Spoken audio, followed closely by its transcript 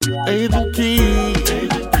Agent Key.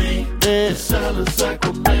 Yeah. She's selling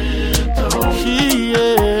Sacramento.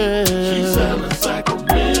 She's selling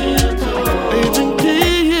Sacramento. Agent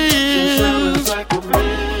Key. She's selling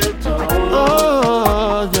Sacramento.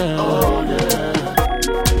 Oh, yeah. Oh,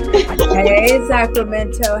 yeah. Hey,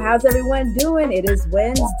 Sacramento. How's everyone doing? It is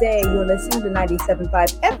Wednesday. You're listening to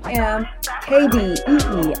 97.5 FM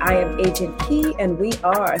KDEE. I am Agent Key, and we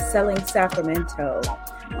are selling Sacramento.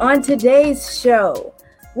 On today's show,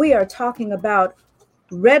 we are talking about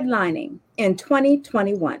redlining in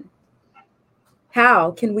 2021.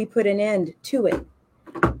 How can we put an end to it?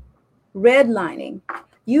 Redlining.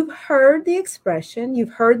 You've heard the expression,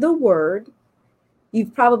 you've heard the word,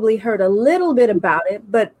 you've probably heard a little bit about it,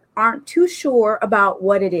 but aren't too sure about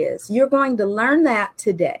what it is. You're going to learn that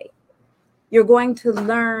today. You're going to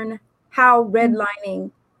learn how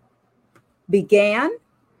redlining began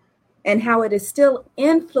and how it is still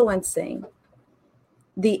influencing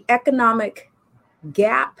the economic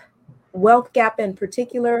gap, wealth gap in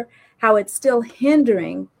particular, how it's still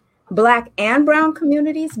hindering Black and Brown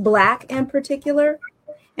communities, Black in particular.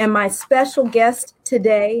 And my special guest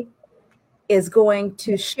today is going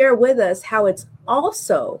to share with us how it's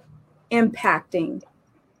also impacting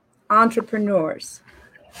entrepreneurs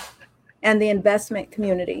and the investment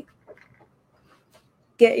community.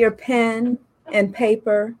 Get your pen and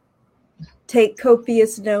paper, take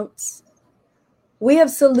copious notes. We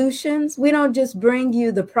have solutions. We don't just bring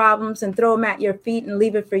you the problems and throw them at your feet and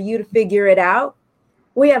leave it for you to figure it out.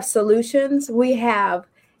 We have solutions. We have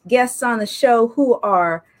guests on the show who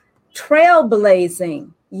are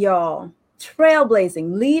trailblazing, y'all,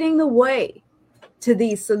 trailblazing, leading the way to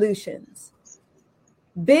these solutions.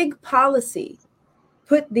 Big policy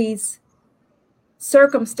put these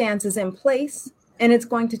circumstances in place, and it's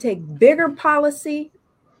going to take bigger policy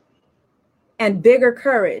and bigger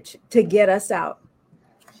courage to get us out.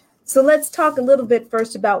 So let's talk a little bit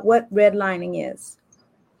first about what redlining is.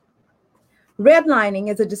 Redlining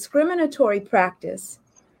is a discriminatory practice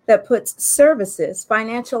that puts services,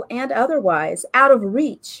 financial and otherwise, out of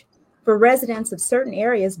reach for residents of certain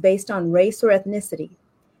areas based on race or ethnicity.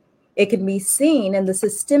 It can be seen in the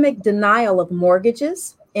systemic denial of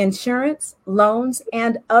mortgages, insurance, loans,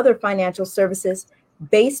 and other financial services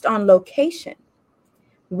based on location,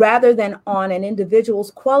 rather than on an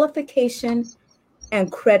individual's qualification and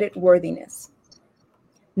credit worthiness.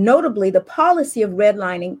 Notably, the policy of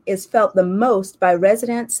redlining is felt the most by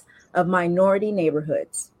residents of minority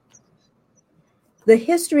neighborhoods. The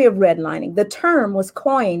history of redlining, the term was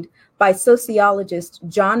coined by sociologist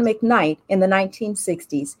John McKnight in the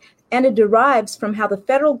 1960s, and it derives from how the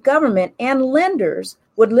federal government and lenders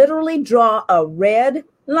would literally draw a red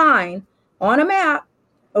line on a map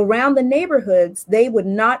around the neighborhoods they would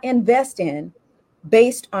not invest in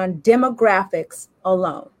based on demographics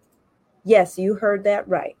alone. Yes, you heard that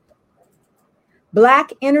right.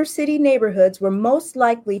 Black inner city neighborhoods were most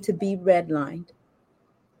likely to be redlined.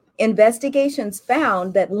 Investigations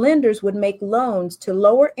found that lenders would make loans to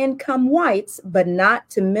lower income whites, but not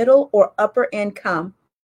to middle or upper income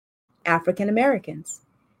African Americans.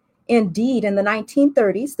 Indeed, in the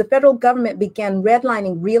 1930s, the federal government began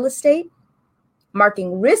redlining real estate,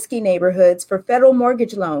 marking risky neighborhoods for federal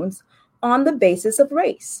mortgage loans on the basis of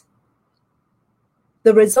race.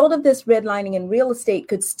 The result of this redlining in real estate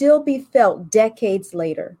could still be felt decades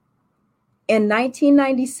later. In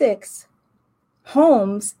 1996,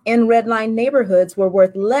 homes in redlined neighborhoods were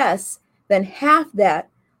worth less than half that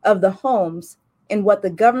of the homes in what the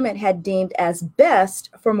government had deemed as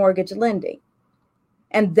best for mortgage lending.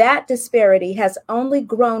 And that disparity has only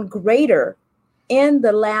grown greater in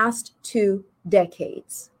the last 2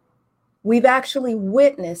 decades. We've actually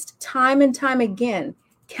witnessed time and time again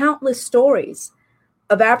countless stories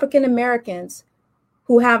of African Americans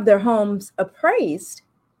who have their homes appraised.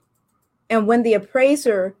 And when the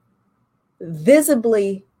appraiser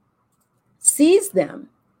visibly sees them,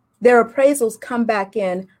 their appraisals come back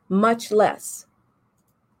in much less.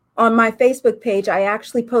 On my Facebook page, I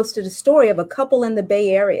actually posted a story of a couple in the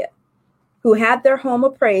Bay Area who had their home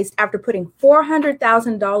appraised after putting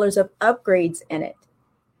 $400,000 of upgrades in it.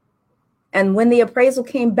 And when the appraisal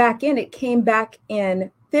came back in, it came back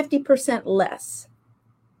in 50% less.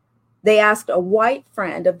 They asked a white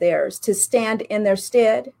friend of theirs to stand in their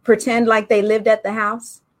stead, pretend like they lived at the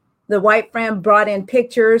house. The white friend brought in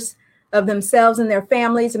pictures of themselves and their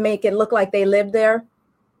families and make it look like they lived there.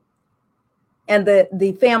 And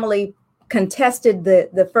the family contested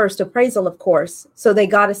the first appraisal, of course. So they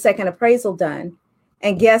got a second appraisal done.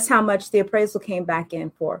 And guess how much the appraisal came back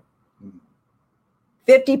in for?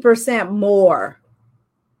 50% more.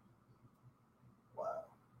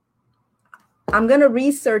 I'm going to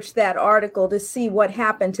research that article to see what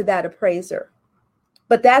happened to that appraiser.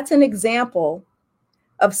 But that's an example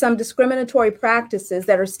of some discriminatory practices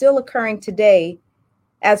that are still occurring today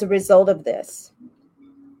as a result of this.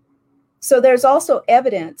 So there's also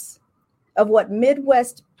evidence of what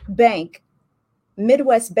Midwest Bank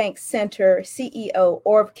Center CEO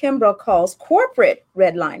Orv Kimbrough calls corporate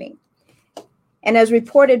redlining. And as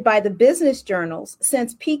reported by the business journals,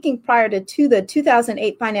 since peaking prior to the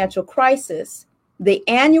 2008 financial crisis, the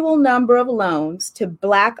annual number of loans to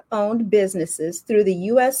Black-owned businesses through the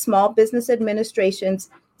U.S. Small Business Administration's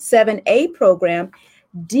 7A program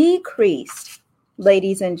decreased,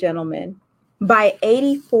 ladies and gentlemen, by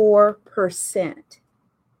 84%.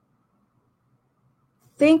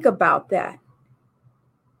 Think about that.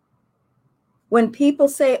 When people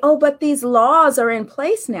say, oh, but these laws are in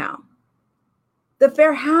place now. The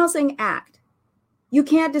Fair Housing Act, you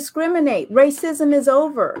can't discriminate. Racism is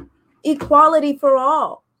over. Equality for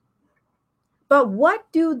all. But what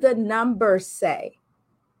do the numbers say?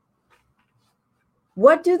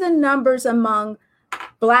 What do the numbers among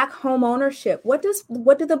Black home ownership? What do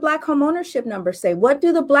the Black home ownership numbers say? What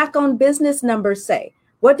do the Black-owned business numbers say?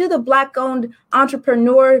 What do the Black-owned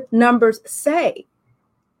entrepreneur numbers say?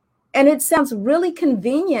 And it sounds really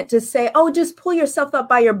convenient to say, oh, just pull yourself up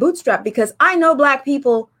by your bootstrap, because I know Black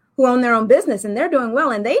people who own their own business and they're doing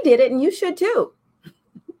well and they did it and you should too.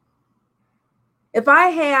 If I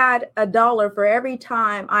had $1 for every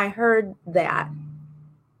time I heard that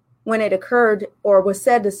when it occurred or was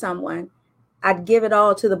said to someone, I'd give it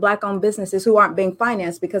all to the Black-owned businesses who aren't being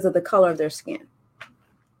financed because of the color of their skin.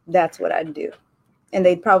 That's what I'd do. And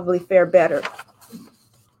they'd probably fare better.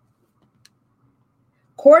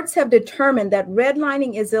 Courts have determined that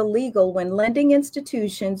redlining is illegal when lending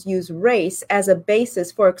institutions use race as a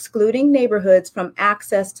basis for excluding neighborhoods from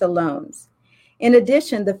access to loans. In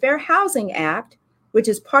addition, the Fair Housing Act, which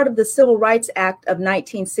is part of the Civil Rights Act of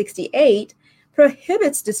 1968,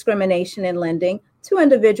 prohibits discrimination in lending to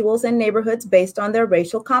individuals in neighborhoods based on their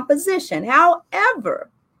racial composition.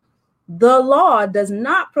 However, the law does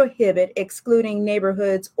not prohibit excluding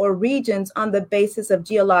neighborhoods or regions on the basis of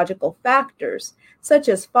geological factors, such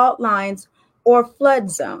as fault lines or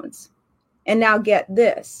flood zones. And now get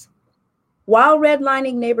this. While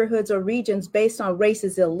redlining neighborhoods or regions based on race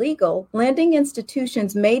is illegal, lending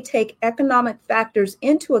institutions may take economic factors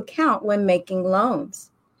into account when making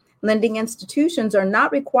loans. Lending institutions are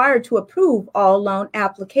not required to approve all loan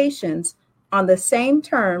applications on the same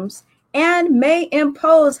terms and may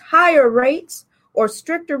impose higher rates or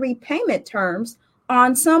stricter repayment terms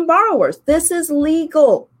on some borrowers. This is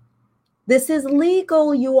legal. This is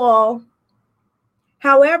legal, you all.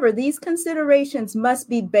 However, these considerations must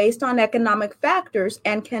be based on economic factors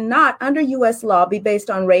and cannot, under U.S. law, be based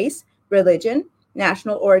on race, religion,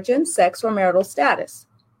 national origin, sex, or marital status.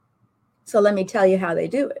 So let me tell you how they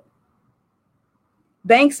do it.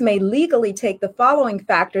 Banks may legally take the following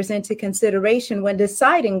factors into consideration when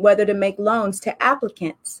deciding whether to make loans to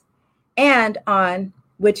applicants and on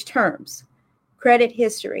which terms. Credit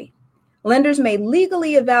history. Lenders may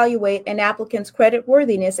legally evaluate an applicant's credit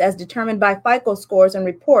worthiness as determined by FICO scores and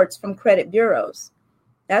reports from credit bureaus.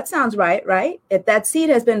 That sounds right, right? If that seed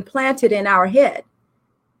has been planted in our head,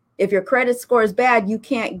 if your credit score is bad, you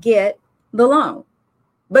can't get the loan.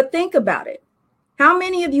 But think about it. How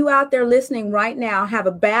many of you out there listening right now have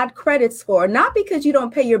a bad credit score, not because you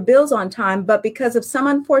don't pay your bills on time, but because of some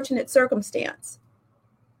unfortunate circumstance?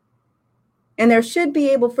 And there should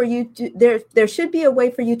be a way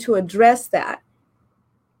for you to address that.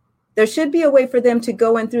 There should be a way for them to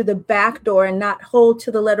go in through the back door and not hold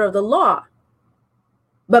to the letter of the law.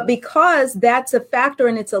 But because that's a factor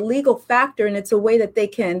and it's a legal factor and it's a way that they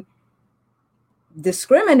can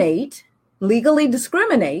discriminate, legally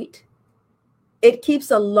discriminate, it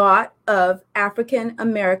keeps a lot of African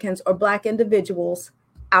Americans or Black individuals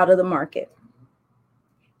out of the market.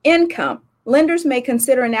 Income. Lenders may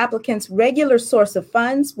consider an applicant's regular source of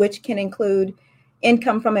funds, which can include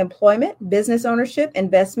income from employment, business ownership,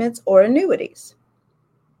 investments, or annuities.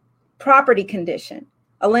 Property condition.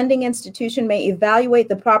 A lending institution may evaluate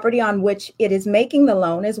the property on which it is making the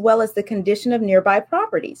loan, as well as the condition of nearby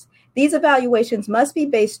properties. These evaluations must be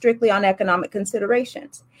based strictly on economic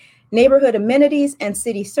considerations. Neighborhood amenities and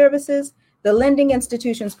city services, the lending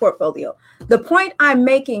institution's portfolio. The point I'm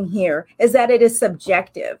making here is that it is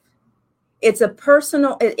subjective. It's a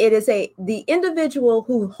personal, the individual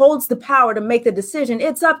who holds the power to make the decision,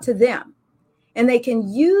 it's up to them. And they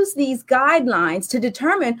can use these guidelines to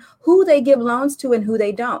determine who they give loans to and who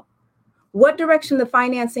they don't, what direction the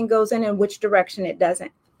financing goes in and which direction it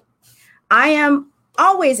doesn't. I am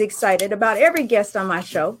always excited about every guest on my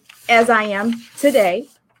show as I am today,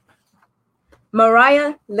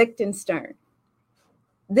 Mariah Lichtenstern.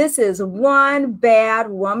 This is one bad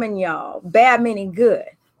woman, y'all. Bad meaning good.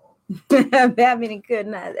 Bad meaning good,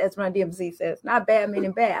 not, as my DMC says, not bad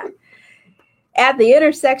meaning bad. At the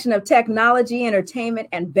intersection of technology, entertainment,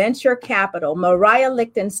 and venture capital, Mariah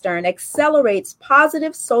Lichtenstern accelerates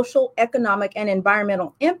positive social, economic, and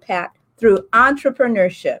environmental impact through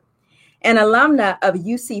entrepreneurship. An alumna of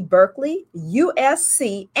UC Berkeley,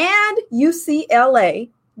 USC, and UCLA,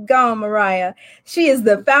 go Mariah. She is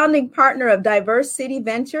the founding partner of Diverse City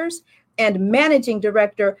Ventures and managing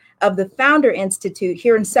director of the Founder Institute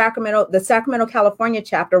here in Sacramento, the Sacramento, California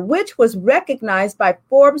chapter, which was recognized by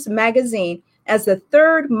Forbes magazine as the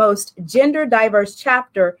third most gender diverse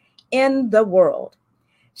chapter in the world.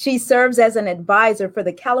 She serves as an advisor for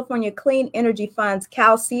the California Clean Energy Fund's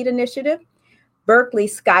CalSeed Initiative, Berkeley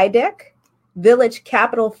Skydeck, Village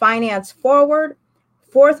Capital Finance Forward,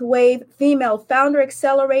 Fourth Wave Female Founder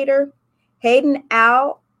Accelerator, Hayden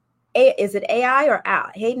Al, is it AI or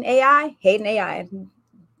Al? Hayden AI? Hayden AI.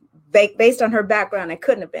 Based on her background, it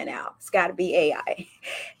couldn't have been Al. It's got to be AI.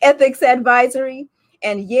 Ethics Advisory,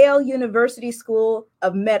 and Yale University School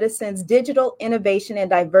of Medicine's Digital Innovation and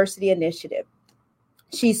Diversity Initiative.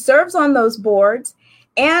 She serves on those boards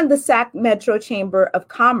and the SAC Metro Chamber of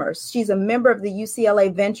Commerce. She's a member of the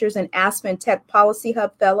UCLA Ventures and Aspen Tech Policy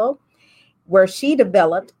Hub Fellow, where she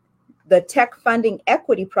developed the Tech Funding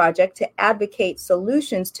Equity Project to advocate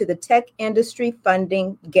solutions to the tech industry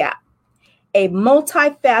funding gap. A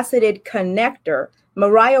multifaceted connector,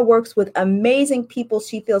 Mariah works with amazing people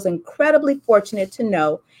she feels incredibly fortunate to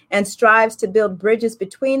know and strives to build bridges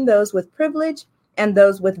between those with privilege and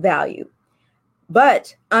those with value,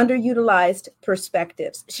 but underutilized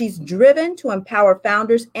perspectives. She's driven to empower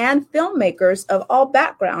founders and filmmakers of all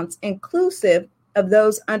backgrounds, inclusive of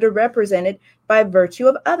those underrepresented by virtue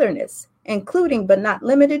of otherness, including but not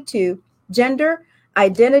limited to gender,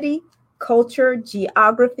 identity, culture,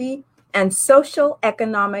 geography, and social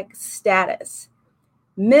economic status.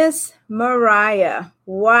 Miss Mariah,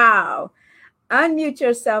 wow. Unmute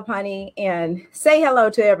yourself, honey, and say hello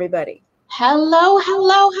to everybody. Hello,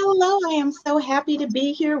 hello, hello. I am so happy to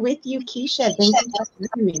be here with you, Keisha. Thank you for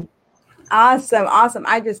having me. Awesome, awesome.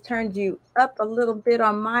 I just turned you up a little bit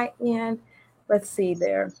on my end. Let's see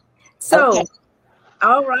there. So, okay.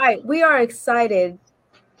 All right. We are excited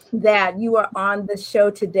that you are on the show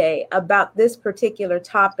today about this particular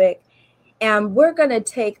topic. And we're going to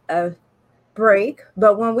take a break,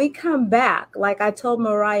 but when we come back, like I told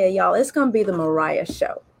Mariah, y'all, it's going to be the Mariah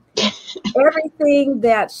show. Everything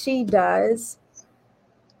that she does,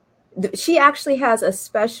 she actually has a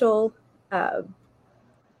special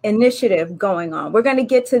initiative going on. We're going to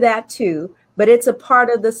get to that too, but it's a part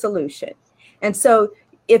of the solution. And so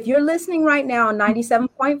if you're listening right now on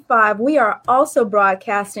 97.5, we are also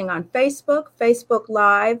broadcasting on Facebook, Facebook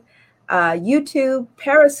Live, YouTube,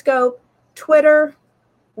 Periscope, Twitter.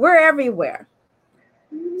 We're everywhere.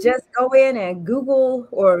 Just go in and Google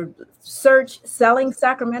or search Selling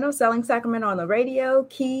Sacramento on the radio,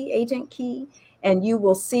 Key, Agent Key, and you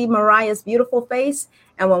will see Mariah's beautiful face.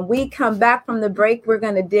 And when we come back from the break, we're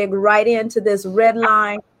going to dig right into this red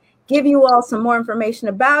line, give you all some more information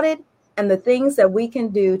about it and the things that we can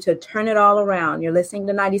do to turn it all around. You're listening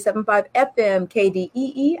to 97.5 FM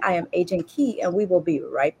KDEE. I am Agent Key, and we will be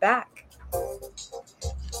right back.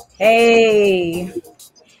 Hey,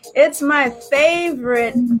 it's my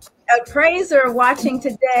favorite appraiser watching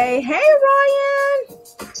today. Hey, Ryan.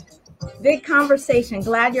 Big conversation.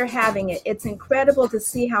 Glad you're having it. It's incredible to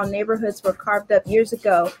see how neighborhoods were carved up years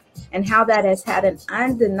ago and how that has had an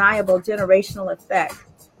undeniable generational effect.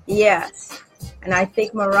 Yes. And I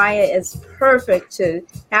think Mariah is perfect to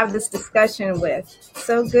have this discussion with.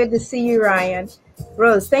 So good to see you, Ryan.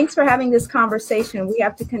 Rose, thanks for having this conversation. We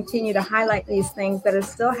have to continue to highlight these things that are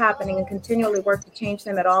still happening and continually work to change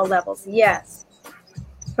them at all levels. Yes.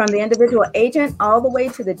 From the individual agent all the way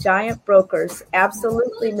to the giant brokers.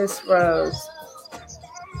 Absolutely, Miss Rose.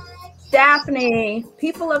 Daphne,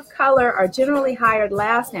 people of color are generally hired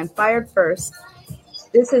last and fired first.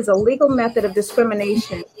 This is a legal method of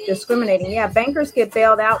discriminating. Yeah, bankers get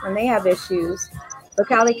bailed out when they have issues.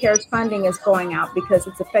 Locality Cares funding is going out because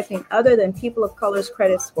it's affecting other than people of color's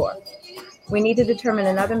credit score. We need to determine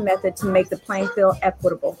another method to make the playing field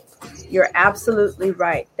equitable. You're absolutely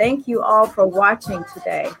right. Thank you all for watching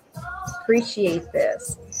today. Appreciate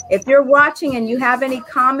this. If you're watching and you have any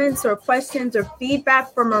comments or questions or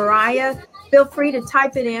feedback for Mariah, feel free to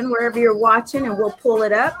type it in wherever you're watching and we'll pull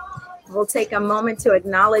it up. We'll take a moment to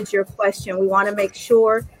acknowledge your question. We want to make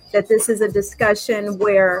sure that this is a discussion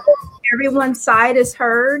where everyone's side is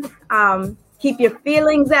heard. Keep your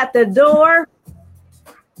feelings at the door.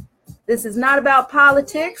 This is not about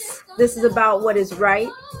politics. This is about what is right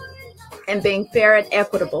and being fair and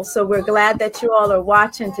equitable. So we're glad that you all are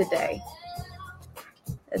watching today.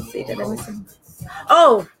 Let's see, did I miss something?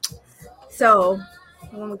 Oh, so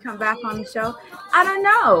when we come back on the show, I don't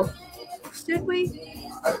know. Should we?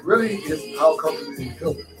 Really, it's how comfortable you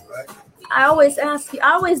feel with it, right? I always ask you,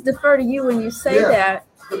 I always defer to you when you say that.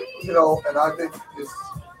 You know, and I think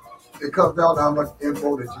it comes down to how much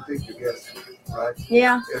info that you think the guest has, right?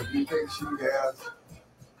 Yeah. If you think she has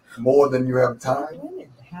more than you have time,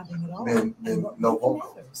 then no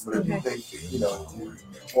vocal. But if you think, you know,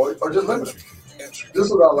 or just limit it. This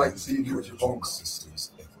is what I like to see you do with your phone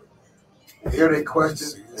calls. Hear their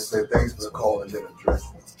question and say thanks for the call and then address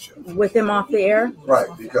it. With them off the air? Right,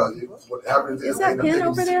 because what happens is that pen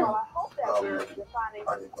over there? I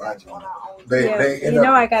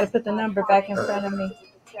got to put the number back in front of me.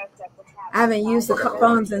 I haven't used the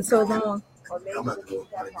phones in so long.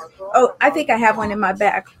 Oh, I think I have one in my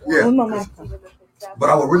bag. Yeah. But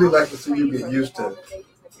I would really like to see you get used to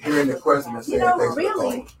hearing the question and saying thanks for the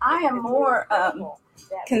call. I am more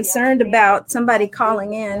concerned about somebody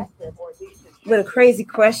calling in with a crazy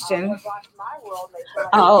question.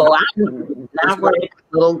 Oh, I'm not worried about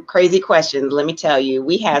little crazy questions. Let me tell you,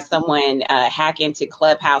 we had someone hack into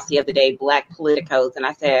Clubhouse the other day, Black Politicos, and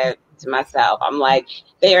I said to myself, I'm like,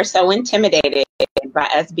 they are so intimidated by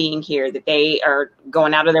us being here that they are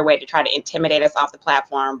going out of their way to try to intimidate us off the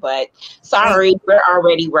platform. But sorry, we're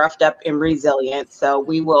already roughed up and resilient, so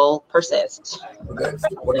we will persist. That's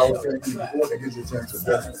what I was saying to you before, that gives you a chance to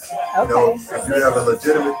address it. You know, if you have a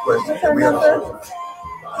legitimate question, we have a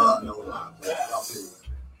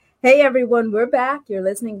Hey everyone, we're back. You're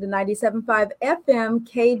listening to 97.5 FM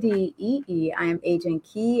KDEE. I am Agent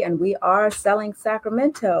Key, and we are selling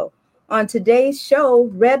Sacramento. On today's show,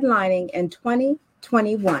 redlining in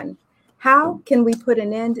 2021. How can we put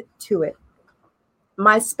an end to it?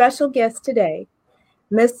 My special guest today,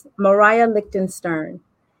 Miss Mariah Lichtenstern.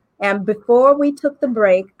 And before we took the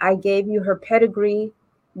break, I gave you her pedigree.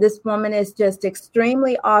 This woman is just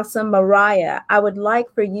extremely awesome. Mariah, I would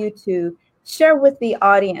like for you to share with the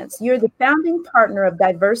audience. You're the founding partner of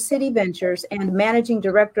Diverse City Ventures and managing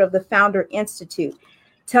director of the Founder Institute.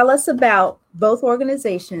 Tell us about both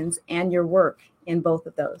organizations and your work in both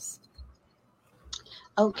of those.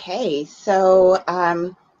 Okay, so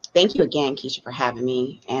thank you again, Keisha, for having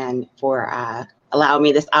me and for allowing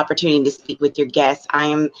me this opportunity to speak with your guests.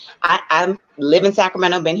 I live in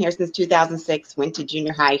Sacramento, been here since 2006, went to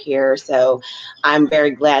junior high here, so I'm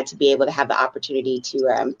very glad to be able to have the opportunity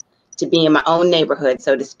to be in my own neighborhood,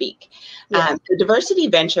 so to speak. Yeah. So Diversity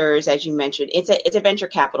Ventures, as you mentioned, it's a venture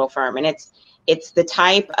capital firm, and it's the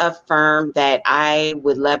type of firm that I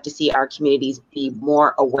would love to see our communities be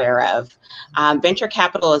more aware of. Venture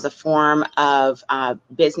capital is a form of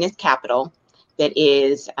business capital that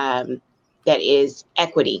is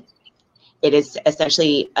equity. It is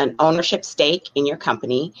essentially an ownership stake in your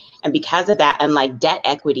company. And because of that, unlike debt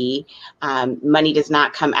equity, money does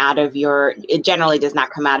not come out of it generally does not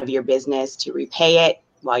come out of your business to repay it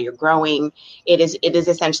while you're growing. It is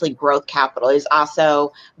essentially growth capital. It is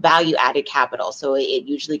also value added capital. So it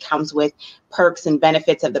usually comes with perks and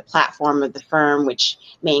benefits of the platform of the firm, which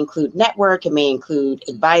may include network, it may include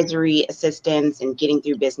advisory assistance and getting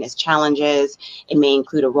through business challenges. It may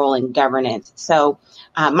include a role in governance. So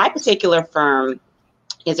my particular firm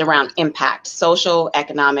is around impact, social,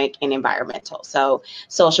 economic, and environmental. So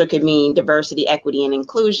social could mean diversity, equity, and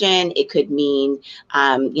inclusion. It could mean,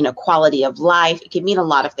 quality of life. It could mean a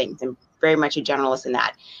lot of things. And very much a generalist in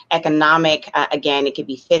that. Economic, again, it could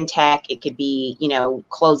be fintech. It could be,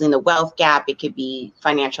 closing the wealth gap. It could be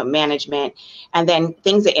financial management, and then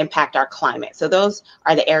things that impact our climate. So those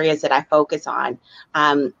are the areas that I focus on.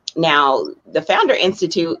 Now, the Founder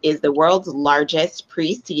Institute is the world's largest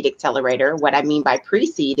pre-seed accelerator. What I mean by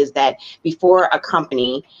pre-seed is that before a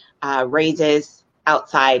company raises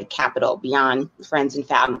outside capital beyond friends and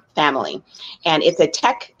family. And it's a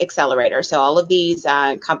tech accelerator. So all of these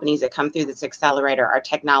companies that come through this accelerator are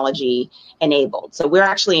technology enabled. So we're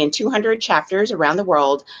actually in 200 chapters around the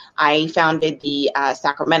world. I founded the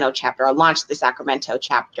Sacramento chapter, or launched the Sacramento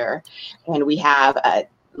chapter. And we have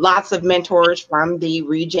lots of mentors from the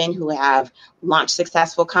region who have launched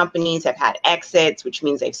successful companies, have had exits, which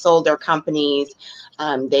means they've sold their companies.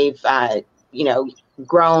 They've,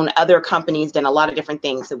 grown other companies, done a lot of different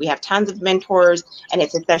things. So we have tons of mentors, and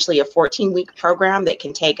it's essentially a 14-week program that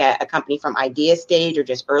can take a company from idea stage or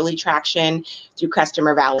just early traction through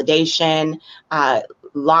customer validation,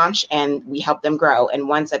 launch and we help them grow. And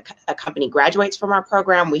once a company graduates from our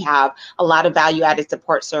program, we have a lot of value-added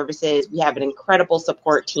support services. We have an incredible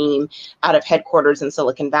support team out of headquarters in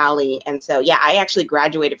Silicon Valley. And so, yeah, I actually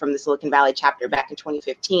graduated from the Silicon Valley chapter back in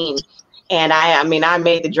 2015. And I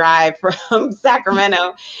made the drive from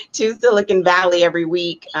Sacramento to Silicon Valley every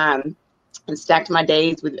week. And stacked my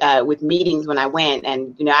days with meetings when I went.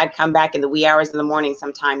 And, I'd come back in the wee hours of the morning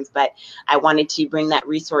sometimes, but I wanted to bring that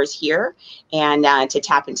resource here and to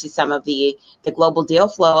tap into some of the global deal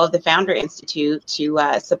flow of the Founder Institute to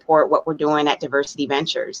support what we're doing at Diversity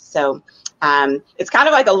Ventures. So it's kind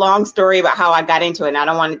of like a long story about how I got into it. And I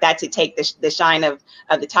don't want that to take the shine of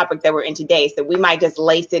the topic that we're in today. So we might just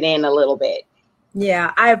lace it in a little bit.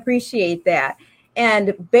 Yeah, I appreciate that.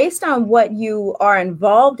 And based on what you are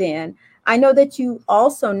involved in, I know that you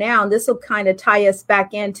also now, and this will kind of tie us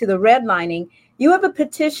back into the redlining, you have a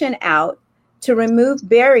petition out to remove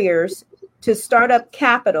barriers to startup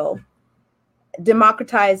capital,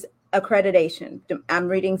 democratize accreditation. I'm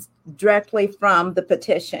reading directly from the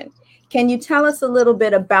petition. Can you tell us a little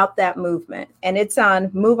bit about that movement? And it's on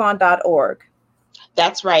moveon.org.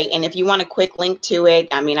 That's right. And if you want a quick link to it,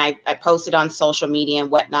 I posted on social media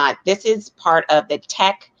and whatnot. This is part of the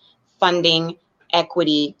Tech Funding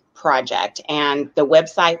Equity Project. And the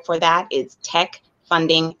website for that is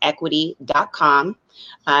techfundingequity.com.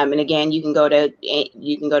 And again, you can go to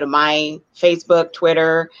my Facebook,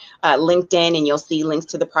 Twitter, LinkedIn, and you'll see links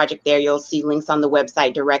to the project there. You'll see links on the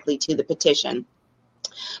website directly to the petition.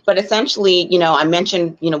 But essentially, I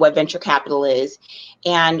mentioned, what venture capital is.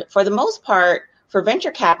 And for the most part, for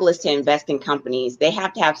venture capitalists to invest in companies, they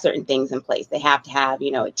have to have certain things in place. They have to have,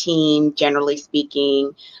 a team, generally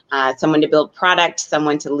speaking, someone to build product,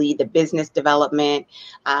 someone to lead the business development.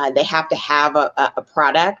 They have to have a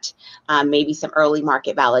product, maybe some early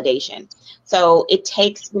market validation. So it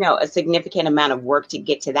takes, a significant amount of work to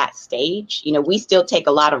get to that stage. We still take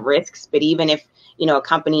a lot of risks, but even if, a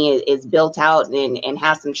company is built out and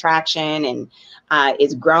has some traction and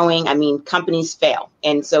is growing, companies fail.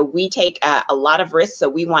 And so we take a lot of risks. So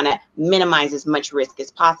we want to minimize as much risk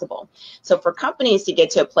as possible. So for companies to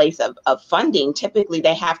get to a place of funding, typically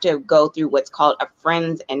they have to go through what's called a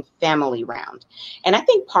friends and family round. And I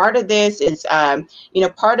think part of this is,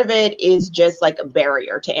 part of it is just like a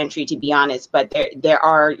barrier to entry, to be honest. But there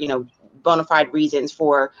are, bona fide reasons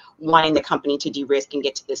for wanting the company to de-risk and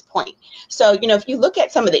get to this point. So, if you look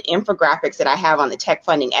at some of the infographics that I have on the Tech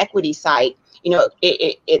Funding Equity site,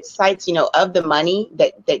 it cites, of the money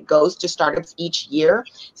that goes to startups each year,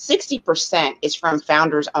 60% is from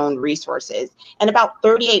founders' own resources, and about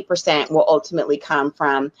 38% will ultimately come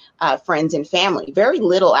from friends and family. Very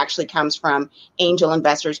little actually comes from angel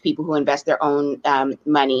investors, people who invest their own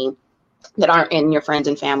money that aren't in your friends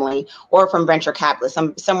and family, or from venture capitalists,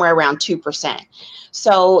 somewhere around 2%.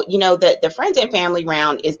 So, the friends and family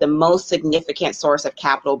round is the most significant source of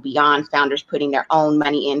capital beyond founders putting their own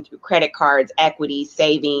money in through credit cards, equity,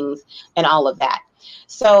 savings, and all of that.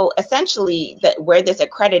 So essentially, where this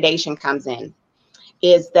accreditation comes in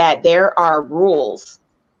is that there are rules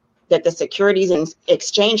that the Securities and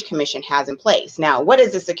Exchange Commission has in place. Now, what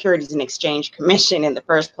is the Securities and Exchange Commission in the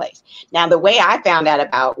first place? Now, the way I found out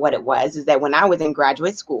about what it was is that when I was in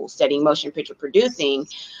graduate school studying motion picture producing,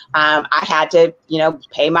 I had to,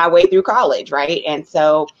 pay my way through college, right? And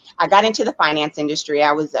so I got into the finance industry.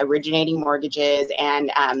 I was originating mortgages and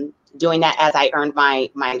doing that as I earned my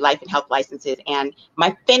life and health licenses and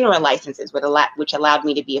my FINRA licenses, which allowed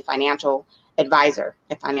me to be a financial advisor,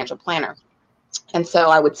 a financial planner. And so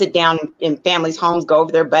I would sit down in families' homes, go over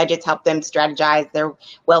their budgets, help them strategize their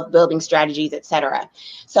wealth building strategies, et cetera.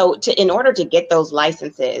 So in order to get those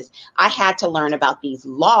licenses, I had to learn about these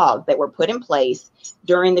laws that were put in place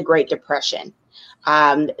during the Great Depression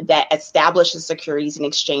that established the Securities and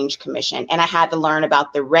Exchange Commission. And I had to learn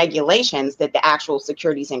about the regulations that the actual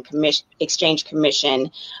Securities and Exchange Commission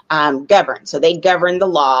govern. So they govern the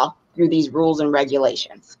law through these rules and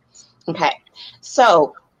regulations. Okay,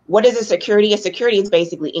 so what is a security? A security is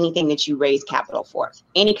basically anything that you raise capital for.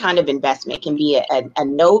 Any kind of investment. It can be a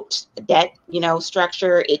note, a debt,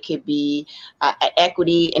 structure. It could be an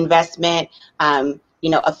equity investment.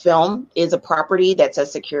 A film is a property that's a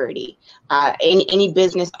security. Any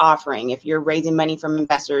business offering, if you're raising money from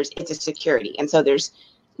investors, it's a security. And so there's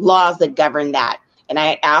laws that govern that. And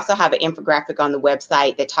I also have an infographic on the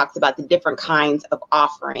website that talks about the different kinds of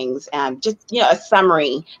offerings, just a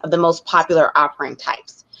summary of the most popular offering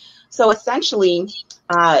types. So essentially,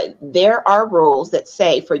 there are rules that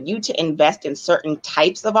say for you to invest in certain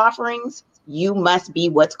types of offerings, you must be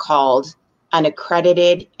what's called an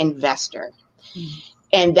accredited investor. Mm-hmm.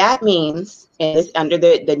 And that means, under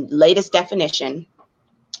the latest definition,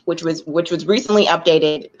 which was recently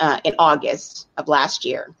updated in August of last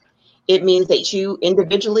year, it means that you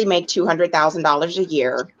individually make $200,000 a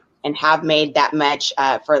year and have made that much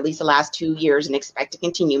for at least the last 2 years and expect to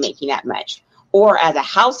continue making that much. Or as a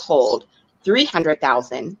household,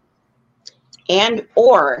 $300,000, and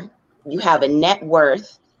or you have a net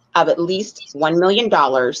worth of at least $1 million,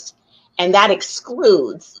 and that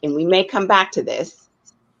excludes, and we may come back to this,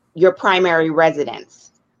 your primary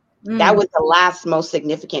residence. That was the last most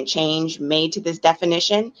significant change made to this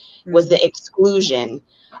definition, was the exclusion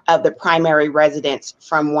of the primary residence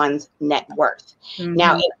from one's net worth.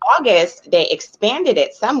 Now, in August, they expanded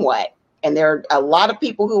it somewhat, and there are a lot of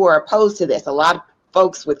people who are opposed to this, a lot of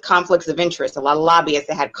folks with conflicts of interest, a lot of lobbyists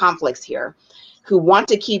that had conflicts here, who want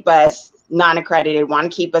to keep us non-accredited,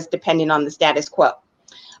 want to keep us dependent on the status quo.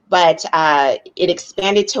 But it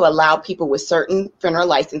expanded to allow people with certain FINRA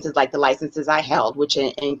licenses, like the licenses I held, which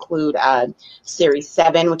include Series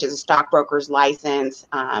 7, which is a stockbroker's license,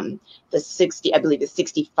 the 60, I believe the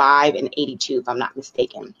 65 and 82, if I'm not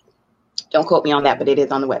mistaken. Don't quote me on that, but it is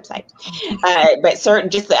on the website. But certain,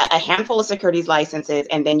 just a handful of securities licenses,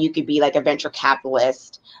 and then you could be like a venture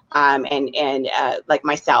capitalist, and like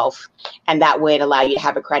myself, and that would allow you to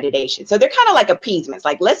have accreditation. So they're kind of like appeasements.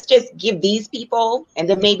 Like, let's just give these people, and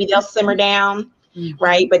then maybe they'll simmer down,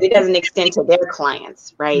 right? But it doesn't extend to their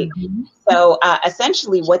clients, right? So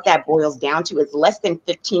essentially, what that boils down to is less than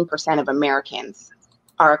 15% of Americans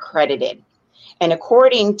are accredited. And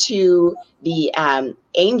according to the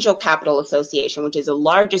Angel Capital Association, which is the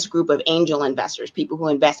largest group of angel investors, people who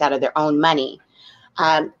invest out of their own money,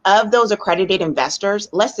 of those accredited investors,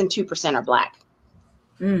 less than 2% are Black.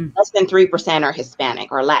 Less than 3% are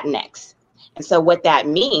Hispanic or Latinx. And so what that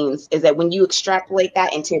means is that when you extrapolate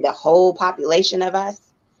that into the whole population of us,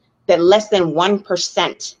 that less than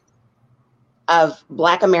 1% of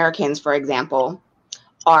Black Americans, for example,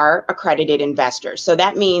 are accredited investors. So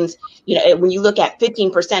that means, you know, when you look at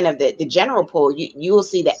 15% of the general pool, you will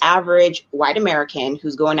see the average white American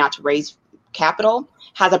who's going out to raise capital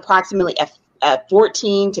has approximately a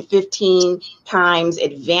 14 to 15 times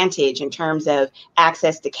advantage in terms of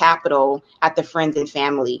access to capital at the friends and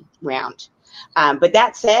family round. But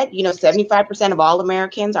that said, you know, 75% of all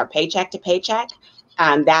Americans are paycheck to paycheck.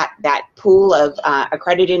 That pool of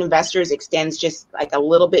accredited investors extends just like a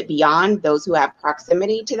little bit beyond those who have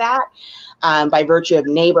proximity to that by virtue of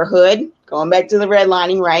neighborhood, going back to the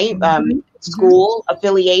redlining, right? School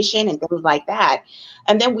affiliation and things like that.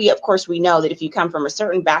 And then we know that if you come from a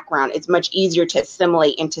certain background, it's much easier to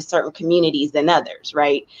assimilate into certain communities than others,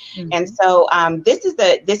 right? And so this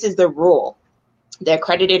is the rule. The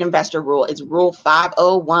accredited investor rule is Rule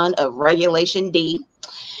 501 of Regulation D.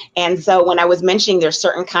 And so when I was mentioning there's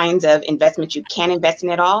certain kinds of investments you can invest in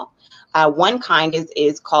at all, one kind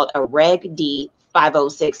is called a Reg D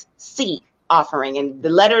 506C offering. And the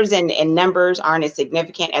letters and numbers aren't as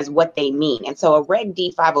significant as what they mean. And so a Reg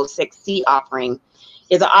D 506C offering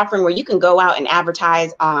is an offering where you can go out and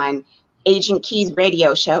advertise on Agent Key's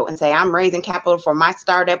radio show and say, I'm raising capital for my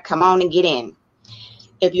startup. Come on and get in.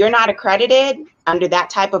 If you're not accredited under that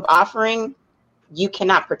type of offering, you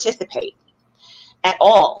cannot participate at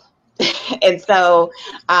all. And so,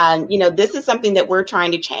 this is something that we're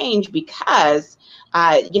trying to change because,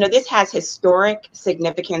 this has historic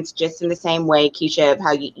significance just in the same way, Keisha, of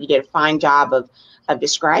how you did a fine job of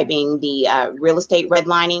describing the real estate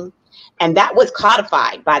redlining. And that was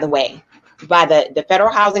codified, by the way, by the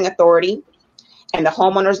Federal Housing Authority and the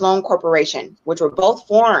Homeowners Loan Corporation, which were both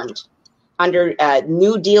formed under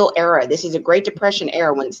New Deal era. This is a Great Depression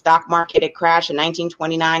era when the stock market had crashed in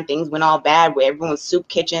 1929. Things went all bad where everyone was soup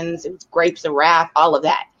kitchens, it was grapes of wrath, all of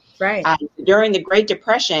that. Right. During the Great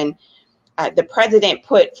Depression, the president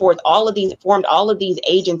formed all of these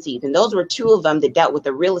agencies, and those were two of them that dealt with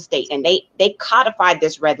the real estate, and they codified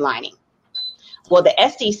this redlining. Well, the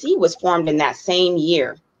SEC was formed in that same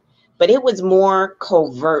year, but it was more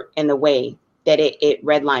covert in the way that it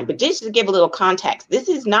redlined. But just to give a little context, this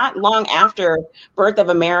is not long after Birth of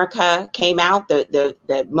America came out, the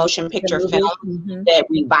motion picture film that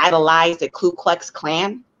revitalized the Ku Klux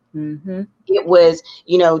Klan. It was,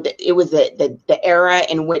 the era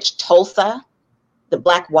in which Tulsa, the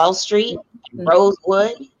Black Wall Street,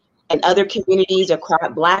 Rosewood, and other communities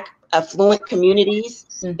across Black affluent communities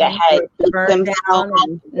that had themselves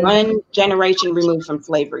one generation removed from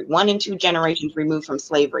slavery, 1 and 2 generations removed from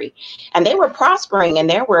slavery. And they were prospering, and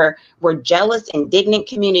there were jealous, indignant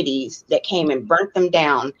communities that came and burnt them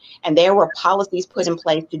down. And there were policies put in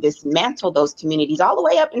place to dismantle those communities all the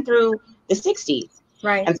way up and through the 60s.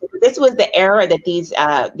 Right. And so this was the era that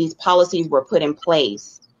these policies were put in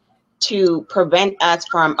place to prevent us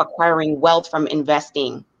from acquiring wealth from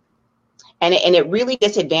investing And it really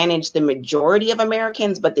disadvantaged the majority of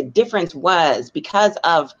Americans. But the difference was because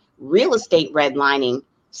of real estate redlining,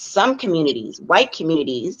 some communities, white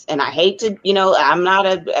communities, and I hate to, I'm not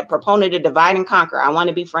a proponent of divide and conquer. I want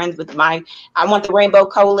to be friends with I want the Rainbow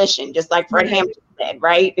Coalition, just like Fred Hampton said,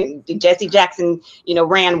 right? And Jesse Jackson,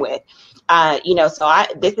 ran with, so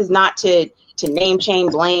this is not to name, shame,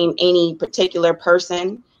 blame any particular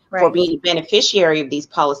person for being a beneficiary of these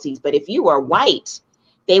policies. But if you are white,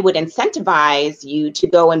 they would incentivize you to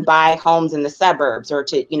go and buy homes in the suburbs or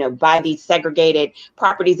to, buy these segregated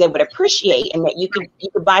properties they would appreciate and that you could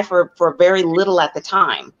buy for very little at the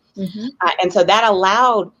time. Mm-hmm. And so that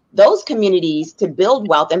allowed those communities to build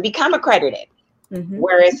wealth and become accredited,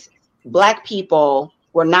 whereas Black people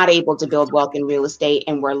were not able to build wealth in real estate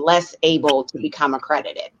and were less able to become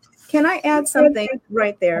accredited. Can I add something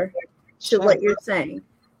right there to what you're saying?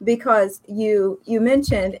 Because you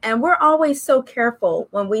mentioned, and we're always so careful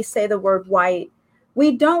when we say the word white,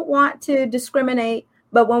 we don't want to discriminate,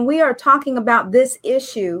 but when we are talking about this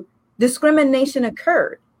issue, discrimination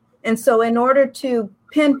occurred. And so in order to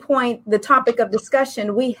pinpoint the topic of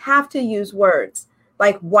discussion, we have to use words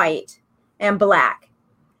like white and Black.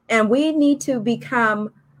 And we need to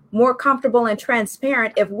become more comfortable and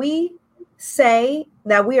transparent. If we say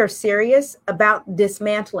that we are serious about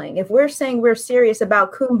dismantling, if we're saying we're serious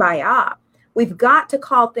about kumbaya, we've got to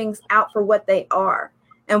call things out for what they are.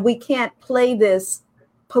 And we can't play this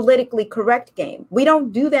politically correct game. We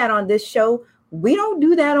don't do that on this show. We don't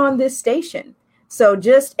do that on this station. So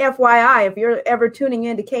just FYI, if you're ever tuning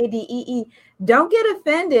into KDEE, don't get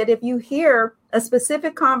offended if you hear a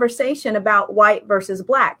specific conversation about white versus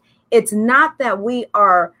Black. It's not that we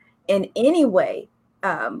are in any way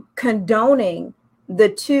condoning the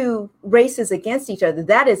two races against each other.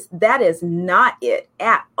 That is not it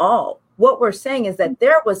at all. What we're saying is that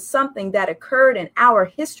there was something that occurred in our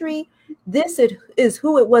history. This is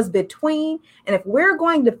who it was between. And if we're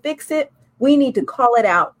going to fix it, we need to call it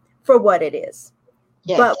out for what it is.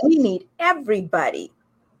 Yes. But we need everybody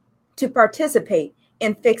to participate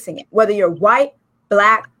in fixing it, whether you're white,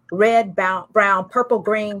 Black, red, brown, purple,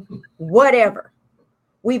 green, whatever.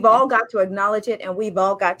 We've all got to acknowledge it and we've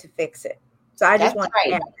all got to fix it. So I just want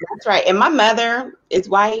to add. That's right. And my mother is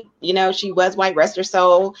white. She was white, rest her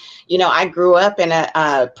soul. I grew up in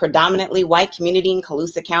a predominantly white community in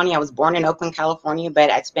Colusa County. I was born in Oakland, California,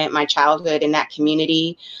 but I spent my childhood in that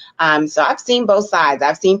community. So I've seen both sides.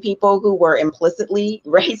 I've seen people who were implicitly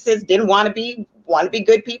racist, didn't want to be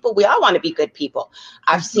good people. We all want to be good people.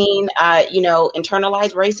 I've seen,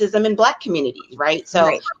 internalized racism in Black communities, right?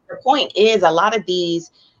 So the point is a lot of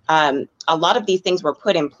these things were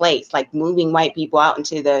put in place, like moving white people out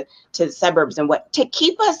into the suburbs and to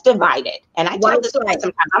keep us divided. And I tell this sometimes.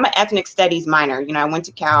 I'm an ethnic studies minor. I went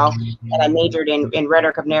to Cal and I majored in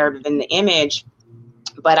rhetoric of narrative and the image,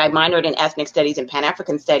 but I minored in ethnic studies and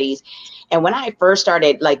Pan-African studies. And when I first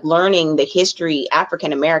started learning the history,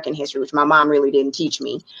 African-American history, which my mom really didn't teach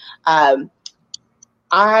me,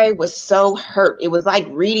 I was so hurt. It was like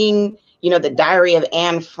reading, the diary of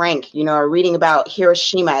Anne Frank, or reading about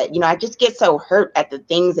Hiroshima. I just get so hurt at the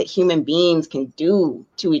things that human beings can do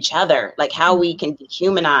to each other, like how we can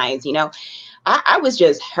dehumanize, I was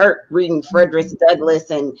just hurt reading Frederick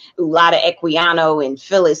Douglass and Ulata Equiano and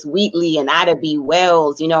Phyllis Wheatley and Ida B.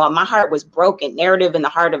 Wells. My heart was broken. Narrative in the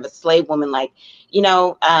Heart of a Slave Woman.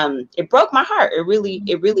 It broke my heart. It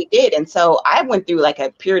really did. And so I went through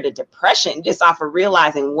a period of depression just off of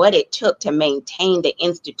realizing what it took to maintain the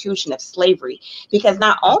institution of slavery, because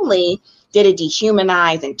not only did it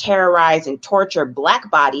dehumanize and terrorize and torture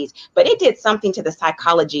Black bodies, but it did something to the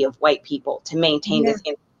psychology of white people to maintain this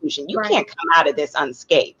institution. You can't come out of this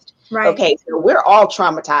unscathed. Right. Okay, so we're all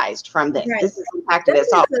traumatized from this. Right. This has impacted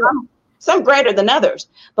us all. Some greater than others.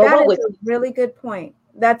 But that is a really good point.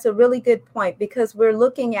 That's a really good point, because we're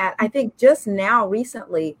looking at, I think just now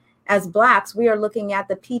recently, as Blacks, we are looking at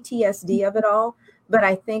the PTSD of it all. But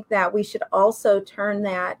I think that we should also turn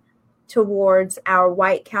that towards our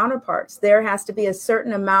white counterparts. There has to be a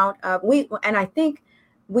certain amount of and I think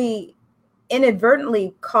we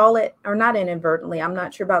inadvertently call it, or not inadvertently, I'm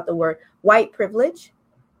not sure about the word, white privilege.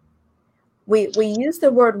 We use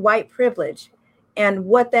the word white privilege, and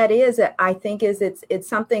what that is, I think, is it's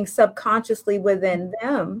something subconsciously within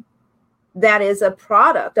them that is a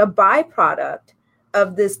byproduct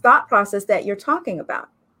of this thought process that you're talking about.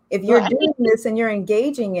 If you're doing this and you're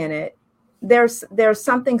engaging in it, there's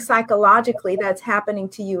something psychologically that's happening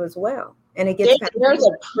to you as well, and it gets there's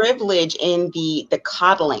a privilege in the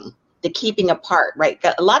coddling the keeping apart, right?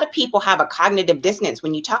 A lot of people have a cognitive dissonance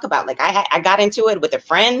when you talk about, like, I got into it with a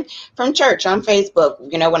friend from church on Facebook,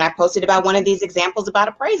 you know, when I posted about one of these examples about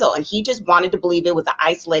appraisal, and he just wanted to believe it was an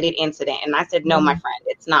isolated incident. And I said, no, my friend,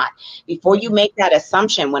 it's not. Before you make that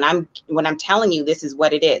assumption, when I'm telling you this is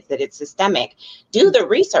what it is, that it's systemic, do the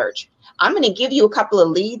research. I'm going to give you a couple of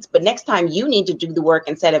leads, but next time you need to do the work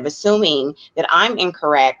instead of assuming that I'm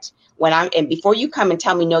incorrect. And before you come and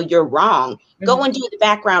tell me, no, you're wrong, go and do the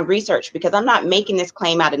background research, because I'm not making this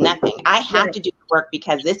claim out of nothing. I have to do the work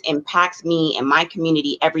because this impacts me and my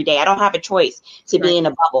community every day. I don't have a choice to be in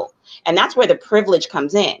a bubble. And that's where the privilege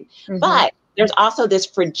comes in. But there's also this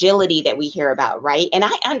fragility that we hear about, right? And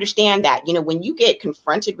I understand that, you know, when you get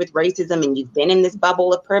confronted with racism and you've been in this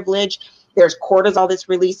bubble of privilege, there's cortisol that's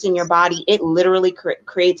released in your body. It literally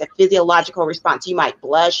creates a physiological response. You might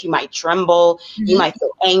blush, you might tremble, you might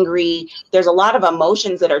feel angry. There's a lot of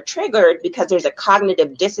emotions that are triggered because there's a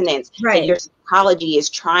cognitive dissonance that your psychology is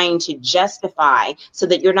trying to justify so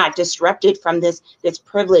that you're not disrupted from this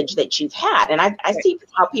privilege that you've had. And I see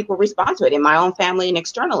how people respond to it in my own family and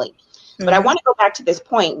externally. But I want to go back to this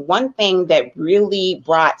point. One thing that really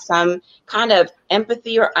brought some kind of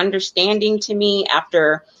empathy or understanding to me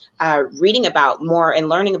after reading about more and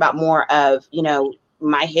learning about more of, you know,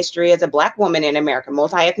 my history as a Black woman in America,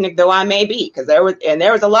 multi-ethnic though I may be, because there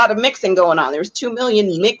was a lot of mixing going on. There was 2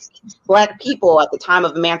 million mixed Black people at the time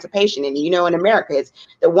of emancipation. And, you know, in America, it's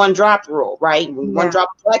the one drop rule, right? One drop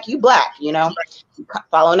Black, you Black, you know,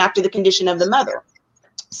 following after the condition of the mother.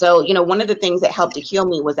 So, you know, one of the things that helped to heal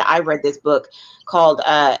me was that I read this book called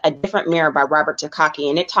A Different Mirror by Robert Takaki.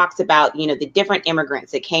 And it talks about, you know, the different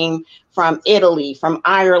immigrants that came from Italy, from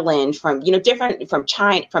Ireland, from, you know, from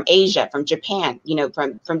China, from Asia, from Japan, you know,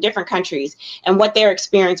 from different countries, and what their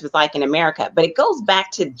experience was like in America. But it goes back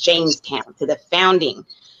to Jamestown, to the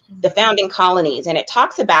founding colonies. And it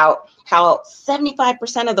talks about how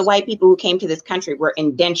 75% of the white people who came to this country were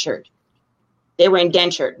indentured. They were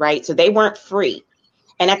indentured, right? So they weren't free.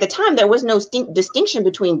 And at the time, there was no distinction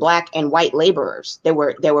between Black and white laborers that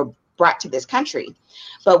were brought to this country.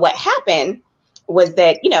 But what happened was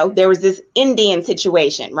that, you know, there was this Indian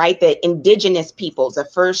situation, right? The indigenous peoples, the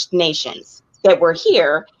First Nations that were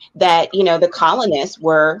here that, you know, the colonists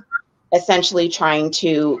were essentially trying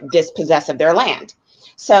to dispossess of their land.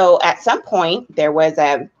 So at some point, there was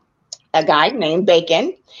a guy named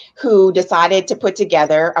Bacon who decided to put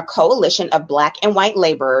together a coalition of Black and white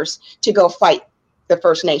laborers to go fight the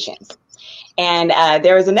First Nations. And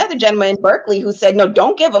there was another gentleman in Berkeley who said, no,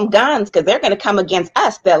 don't give them guns because they're going to come against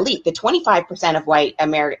us, the elite, the 25% of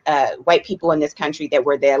white people in this country that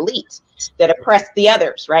were the elite that oppressed the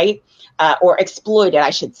others, right? Or exploited,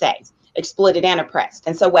 I should say, exploited and oppressed.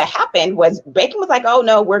 And so what happened was Bacon was like, oh,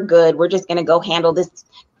 no, we're good. We're just going to go handle this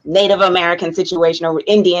Native American situation, or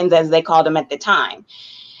Indians, as they called them at the time.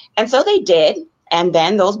 And so they did. And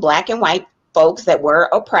then those Black and white folks that were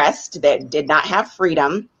oppressed, that did not have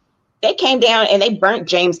freedom, they came down and they burnt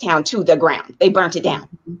Jamestown to the ground. They burnt it down.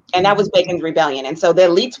 And that was Bacon's rebellion. And so the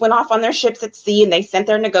elites went off on their ships at sea and they sent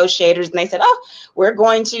their negotiators and they said, oh, we're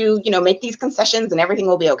going to, you know, make these concessions and everything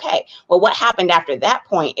will be okay. Well, what happened after that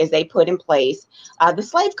point is they put in place the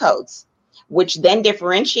slave codes, which then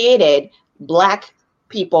differentiated Black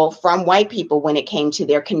people from white people when it came to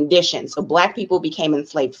their conditions. So Black people became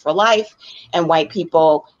enslaved for life and white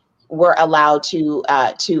people were allowed to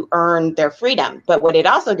earn their freedom. But what it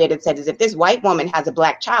also did, it said, is if this white woman has a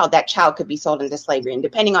Black child, that child could be sold into slavery. And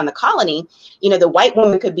depending on the colony, you know, the white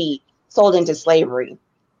woman could be sold into slavery.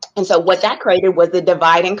 And so what that created was the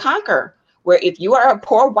divide and conquer, where if you are a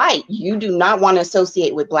poor white, you do not want to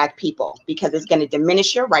associate with Black people because it's going to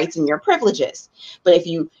diminish your rights and your privileges. But if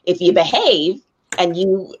you behave and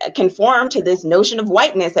you conform to this notion of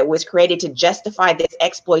whiteness that was created to justify this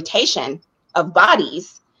exploitation of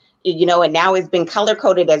bodies, you know, and now it's been color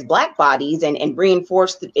coded as Black bodies and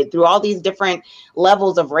reinforced through all these different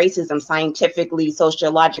levels of racism, scientifically,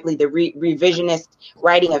 sociologically, the revisionist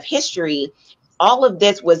writing of history. All of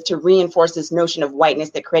this was to reinforce this notion of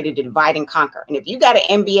whiteness that created a divide and conquer. And if you got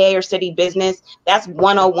an MBA or studied business, that's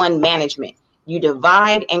 101 management. You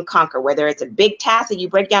divide and conquer, whether it's a big task that you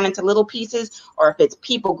break down into little pieces, or if it's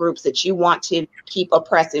people groups that you want to keep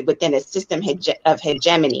oppressed within a system of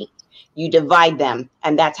hegemony. You divide them,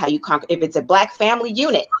 and that's how you conquer. If it's a Black family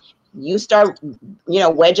unit, you start, you know,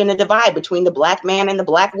 wedging a divide between the Black man and the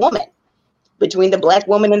Black woman, between the Black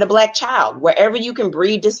woman and the Black child. Wherever you can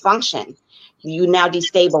breed dysfunction, you now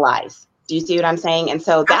destabilize. Do you see what I'm saying? And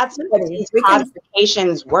so that's what these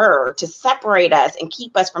codifications were, to separate us and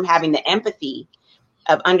keep us from having the empathy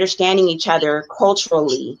of understanding each other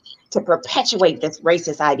culturally, to perpetuate this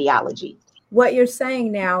racist ideology. what you're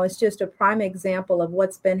saying now is just a prime example of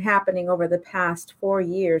what's been happening over the past 4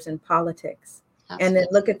 years in politics. Absolutely. And then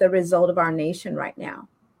look at the result of our nation right now.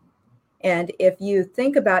 And if you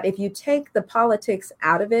think about, if you take the politics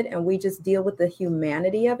out of it and we just deal with the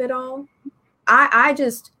humanity of it all,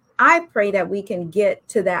 I pray that we can get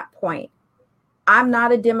to that point. I'm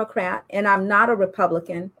not a Democrat and I'm not a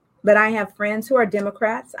Republican, but I have friends who are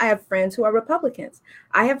Democrats. I have friends who are Republicans.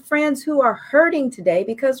 I have friends who are hurting today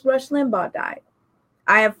because Rush Limbaugh died.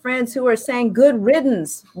 I have friends who are saying, good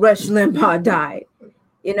riddance, Rush Limbaugh died,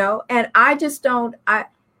 you know, and I just don't,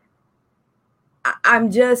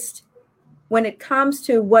 I'm just, when it comes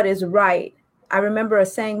to what is right, I remember a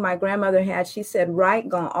saying my grandmother had. She said, right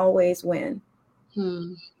gonna always win.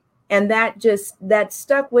 And that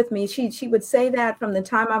stuck with me. She would say that from the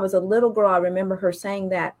time I was a little girl. I remember her saying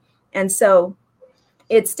that. And so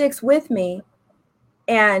it sticks with me.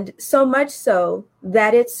 And so much so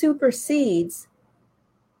that it supersedes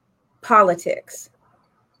politics.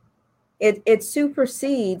 It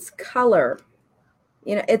supersedes color.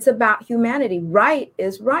 You know, it's about humanity. Right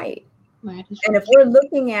is right. Right. And if we're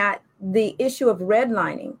looking at the issue of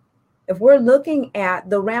redlining, if we're looking at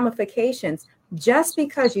the ramifications, just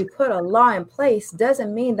because you put a law in place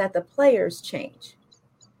doesn't mean that the players change.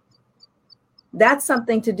 That's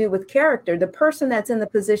something to do with character. The person that's in the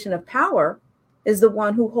position of power is the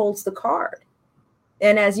one who holds the card.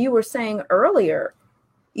 And as you were saying earlier,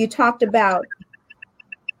 you talked about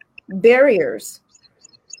barriers.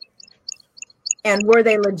 And were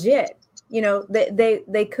they legit? You know,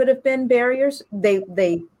 they could have been barriers. They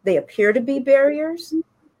appear to be barriers.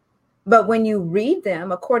 But when you read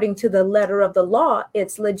them according to the letter of the law,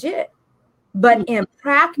 it's legit. But in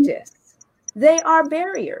practice, they are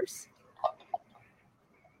barriers.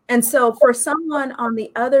 And so for someone on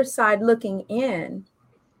the other side looking in,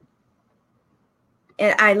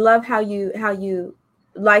 and I love how you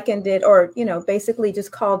likened it, or, you know, basically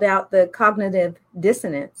just called out the cognitive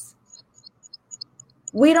dissonance.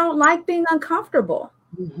 We don't like being uncomfortable.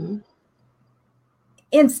 Mm-hmm.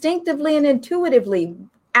 Instinctively and intuitively,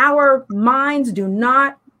 our minds do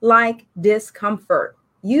not like discomfort.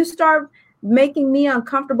 You start making me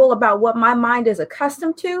uncomfortable about what my mind is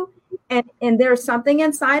accustomed to, and there's something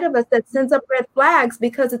inside of us that sends up red flags,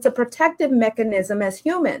 because it's a protective mechanism as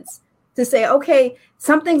humans to say, okay,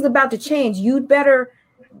 something's about to change. You'd better,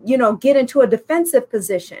 you know, get into a defensive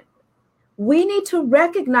position. We need to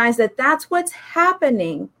recognize that that's what's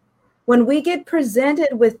happening when we get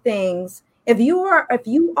presented with things. If you are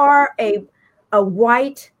a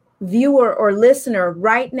white viewer or listener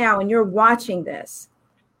right now and you're watching this,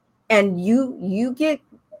 and you get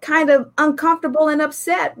kind of uncomfortable and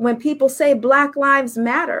upset when people say Black Lives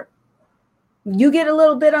Matter. You get a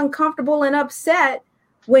little bit uncomfortable and upset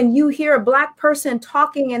when you hear a Black person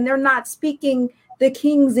talking and they're not speaking the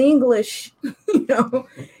King's English. You know,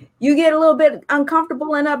 you get a little bit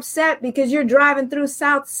uncomfortable and upset because you're driving through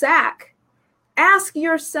South Sac. Ask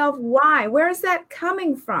yourself why. Where is that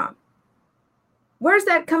coming from? Where's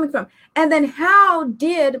that coming from? And then how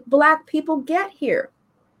did Black people get here?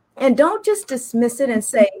 And don't just dismiss it and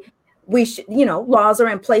say, we should, you know, laws are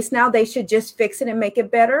in place now, they should just fix it and make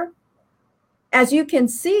it better. As you can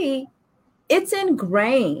see, it's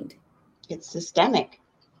ingrained. It's systemic.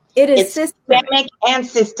 It is it's systemic and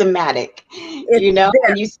systematic. It's you know,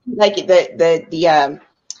 there. and you see, like the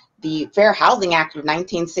Fair Housing Act of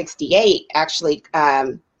 1968 actually,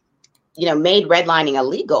 you know, made redlining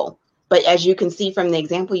illegal. But as you can see from the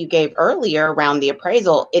example you gave earlier around the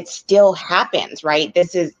appraisal, it still happens, right?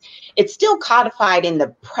 It's still codified in the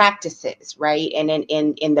practices, right? And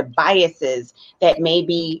in the biases that may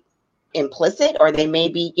be implicit, or they may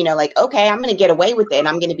be, you know, like, okay, I'm going to get away with it and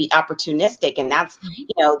I'm going to be opportunistic. And that's,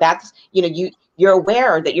 you know, you're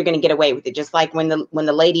aware that you're going to get away with it. Just like when the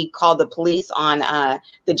lady called the police on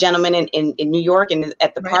the gentleman in New York and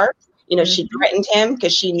at the park. You know, she threatened him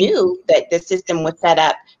because she knew that the system was set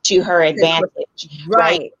up to her advantage,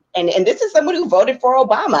 right? And this is someone who voted for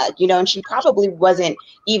Obama, you know, and she probably wasn't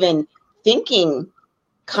even thinking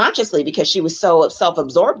consciously, because she was so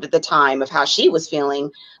self-absorbed at the time of how she was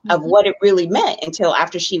feeling of what it really meant until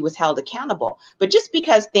after she was held accountable. But just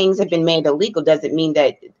because things have been made illegal doesn't mean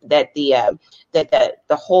that the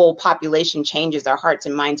whole population changes their hearts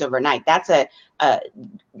and minds overnight.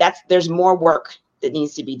 There's more work that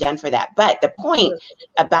needs to be done for that. But the point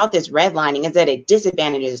about this redlining is that it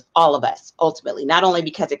disadvantages all of us ultimately, not only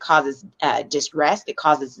because it causes distress, it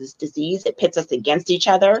causes this disease, it pits us against each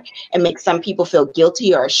other, and makes some people feel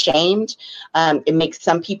guilty or ashamed. It makes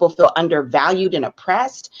some people feel undervalued and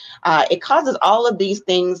oppressed. It causes all of these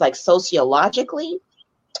things, like sociologically.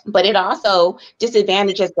 but it also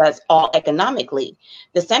disadvantages us all economically.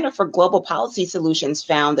 The Center for Global Policy Solutions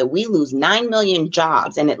found that we lose 9 million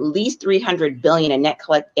jobs and at least 300 billion in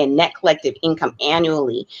net collective income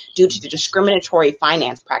annually due to the discriminatory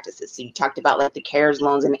finance practices. So you talked about like the CARES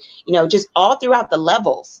loans and, you know, just all throughout the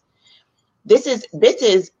levels.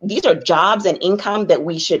 These are jobs and income that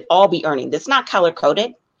we should all be earning. That's not color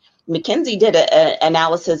coded. McKinsey did an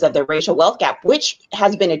analysis of the racial wealth gap, which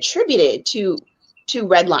has been attributed to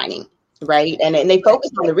redlining, right? And they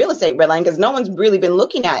focused on the real estate redlining because no one's really been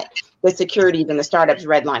looking at the securities and the startups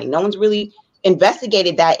redlining. No one's really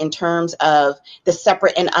investigated that in terms of the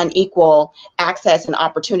separate and unequal access and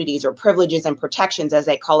opportunities, or privileges and protections, as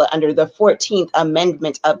they call it, under the 14th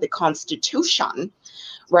Amendment of the Constitution,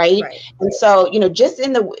 right? And so, you know, just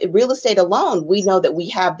in the real estate alone, we know that we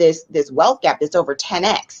have this wealth gap that's over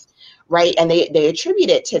 10x, right? And they attribute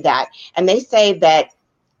it to that. And they say that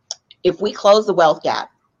if we close the wealth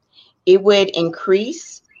gap, it would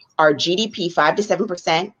increase our GDP 5 to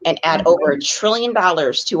 7% and add over $1 trillion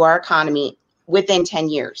to our economy within 10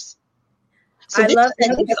 years. So this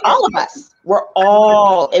is all of us. We're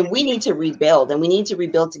all, and we need to rebuild, and we need to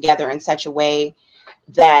rebuild together in such a way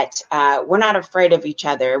that we're not afraid of each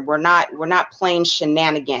other. We're not playing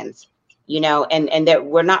shenanigans, you know, and that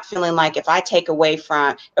we're not feeling like if I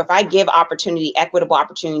give equitable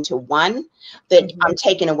opportunity to one, that I'm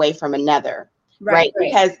taking away from another, right?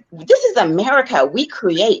 Because this is America. We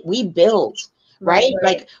create, we build, right?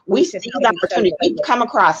 Like we seize opportunity. We've come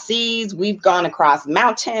across seas, we've gone across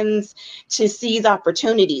mountains to seize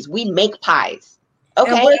opportunities. We make pies. Okay.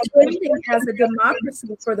 And we're waiting as a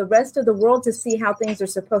democracy for the rest of the world to see how things are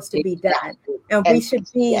supposed to be done. And we should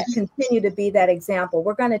continue to be that example.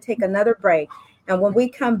 We're going to take another break. And when we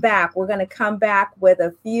come back, we're going to come back with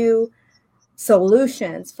a few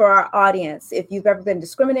solutions for our audience. If you've ever been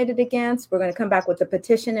discriminated against, we're going to come back with the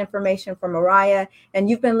petition information from Mariah. And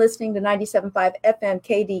you've been listening to 97.5 FM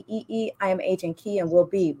KDEE. I am Agent Key, and we'll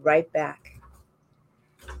be right back.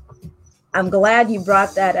 I'm glad you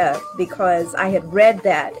brought that up because I had read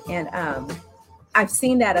that, and I've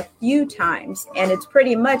seen that a few times, and it's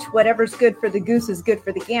pretty much whatever's good for the goose is good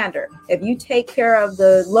for the gander. If you take care of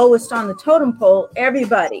the lowest on the totem pole,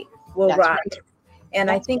 everybody will rise. Right. And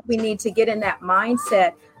I think we need to get in that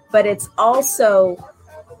mindset, but it also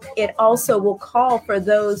will call for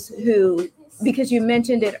those who, because you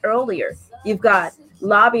mentioned it earlier, you've got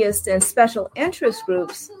lobbyists and special interest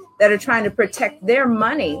groups that are trying to protect their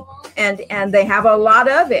money, and they have a lot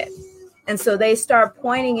of it. And so they start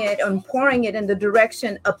pointing it and pouring it in the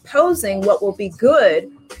direction opposing what will be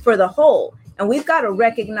good for the whole. And we've got to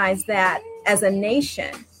recognize that as a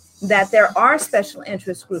nation, that there are special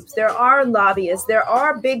interest groups, there are lobbyists, there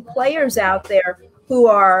are big players out there who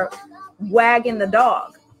are wagging the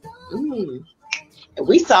dog.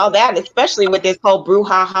 We saw that, especially with this whole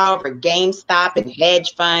brouhaha over GameStop and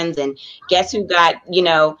hedge funds. And guess who got, you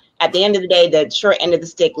know, at the end of the day, the short end of the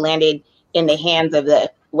stick landed in the hands of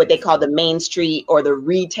what they call the Main Street or the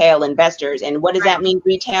retail investors. And what does that mean,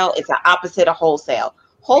 retail? It's the opposite of wholesale.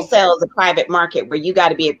 Wholesale is a private market where you got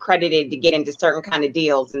to be accredited to get into certain kind of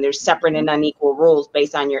deals, and there's separate and unequal rules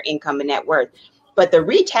based on your income and net worth. But the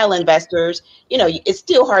retail investors, you know, it's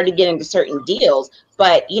still hard to get into certain deals,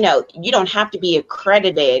 but, you know, you don't have to be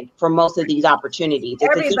accredited for most of these opportunities.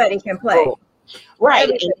 Everybody can play.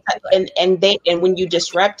 Right. And when you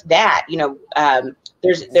disrupt that, you know,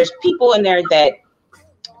 there's people in there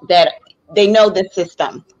that they know the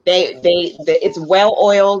system. It's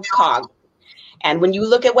well-oiled cog. And when you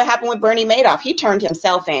look at what happened with Bernie Madoff, he turned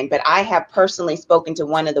himself in. But I have personally spoken to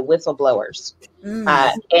one of the whistleblowers,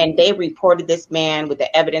 and they reported this man with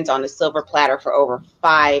the evidence on the silver platter for over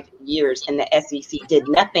 5 years, and the SEC did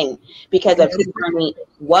nothing because of who Bernie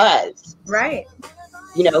was. Right.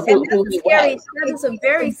 You know, who he was. That is a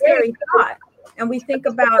very scary thought. And we think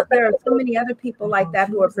about there are so many other people like that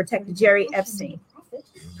who are protected. Jerry Epstein,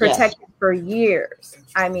 protected for years.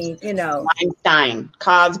 I mean, you know, Weinstein,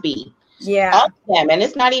 Cosby. Yeah. All of them. And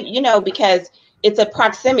it's not even, you know, because it's a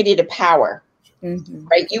proximity to power,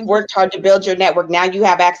 right? You worked hard to build your network. Now you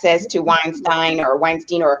have access to Weinstein or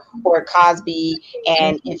Cosby.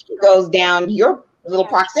 And if it goes down, your little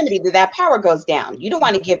proximity to that power goes down. You don't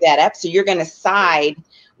want to give that up. So you're going to side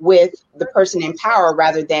with the person in power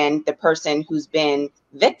rather than the person who's been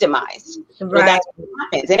victimized. Right. So that's what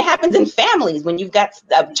happens. And it happens in families when you've got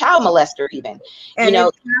a child molester even. And you know,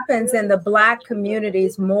 it happens in the Black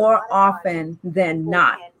communities more often than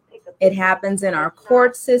not. It happens in our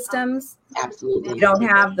court systems. Absolutely. You don't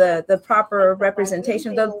have the proper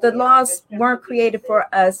representation. The laws weren't created for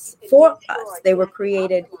us. They were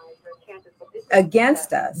created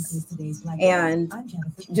against us, and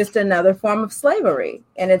just another form of slavery.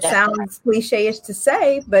 And it sounds cliche-ish to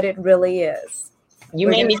say, but it really is. You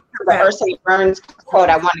made me think of the Ursula Burns quote.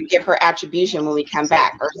 I want to give her attribution when we come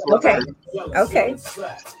back. Ursula Burns. Okay.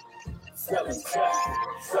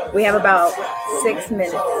 We have about 6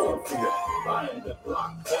 minutes.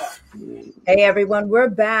 Hey everyone, we're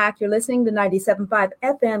back. You're listening to 97.5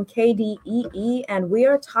 FM KDEE, and we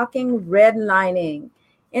are talking redlining.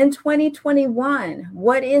 In 2021,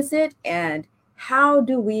 what is it and how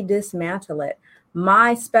do we dismantle it?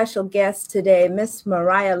 My special guest today, Miss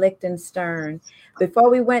Mariah Lichtenstern. Before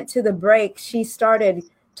we went to the break, she started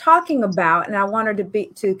talking about, and I want her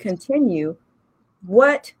to continue,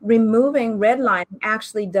 what removing redlining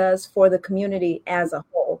actually does for the community as a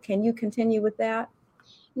whole. Can you continue with that?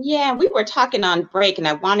 Yeah, we were talking on break, and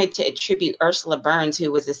I wanted to attribute Ursula Burns,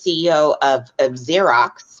 who was the CEO of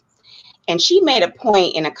Xerox. And she made a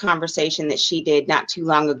point in a conversation that she did not too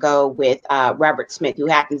long ago with Robert Smith, who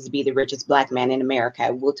happens to be the richest Black man in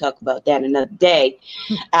America. We'll talk about that another day.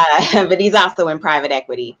 But he's also in private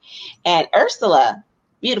equity. And Ursula,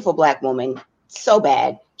 beautiful Black woman, so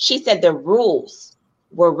bad. She said the rules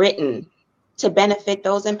were written to benefit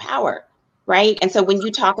those in power, right? And so when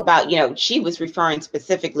you talk about, she was referring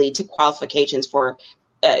specifically to qualifications for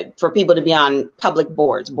people to be on public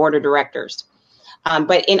boards, board of directors.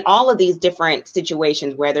 But in all of these different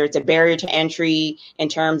situations, whether it's a barrier to entry in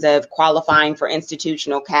terms of qualifying for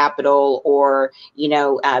institutional capital or,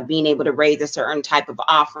 being able to raise a certain type of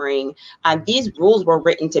offering, these rules were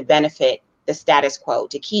written to benefit the status quo,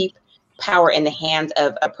 to keep power in the hands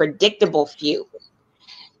of a predictable few.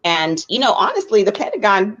 And, honestly, the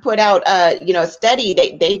Pentagon put out, a study.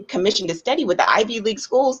 They commissioned a study with the Ivy League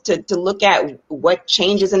schools to look at what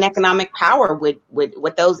changes in economic power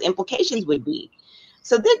what those implications would be.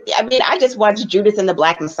 So I just watched Judas and the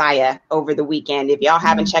Black Messiah over the weekend. If y'all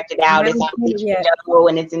haven't checked it out, it's on HBO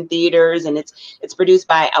and it's in theaters, and it's produced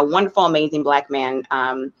by a wonderful, amazing Black man.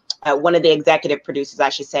 One of the executive producers, I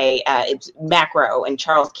should say, it's Macro and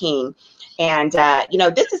Charles King. And,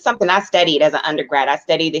 this is something I studied as an undergrad. I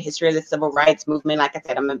studied the history of the civil rights movement. Like I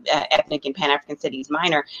said, I'm an ethnic and Pan-African studies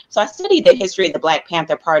minor. So I studied the history of the Black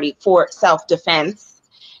Panther Party for self-defense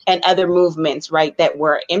and other movements, right, that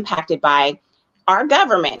were impacted by our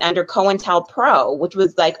government under COINTELPRO, which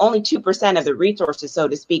was like only 2% of the resources, so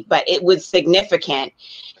to speak, but it was significant.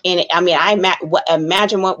 And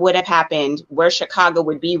imagine what would have happened, where Chicago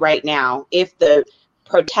would be right now if the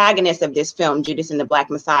protagonist of this film, Judas and the Black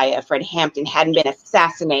Messiah, Fred Hampton, hadn't been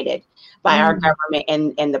assassinated by our government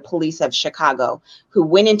and the police of Chicago, who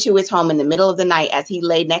went into his home in the middle of the night as he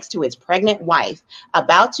lay next to his pregnant wife,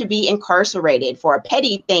 about to be incarcerated for a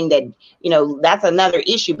petty thing that, that's another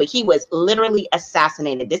issue, but he was literally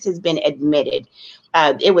assassinated. This has been admitted.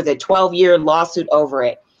 It was a 12-year lawsuit over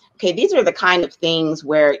it. Okay, these are the kind of things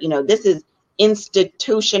where, this is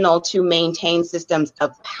institutional to maintain systems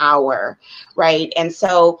of power, right? And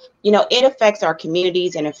so, it affects our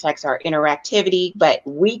communities and affects our interactivity, but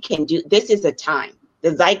this is a time.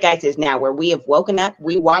 The zeitgeist is now where we have woken up.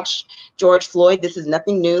 We watched George Floyd. This is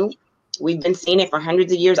nothing new. We've been seeing it for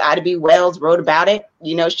hundreds of years. Ida B. Wells wrote about it.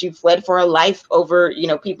 She fled for her life over,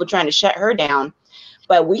 people trying to shut her down.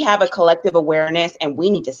 But we have a collective awareness, and we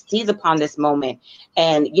need to seize upon this moment.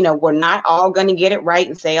 And, we're not all going to get it right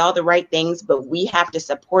and say all the right things, but we have to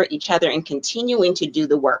support each other in continuing to do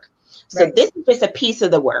the work. So This is just a piece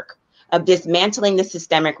of the work of dismantling the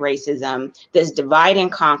systemic racism, this divide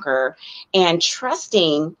and conquer, and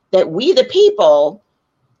trusting that we, the people,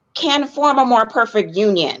 can form a more perfect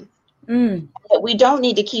union. That we don't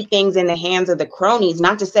need to keep things in the hands of the cronies,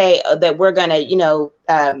 not to say that we're going to,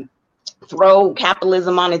 throw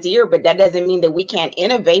capitalism on its ear, but that doesn't mean that we can't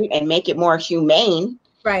innovate and make it more humane,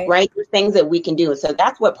 right? There's things that we can do. So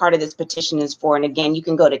that's what part of this petition is for. And again, you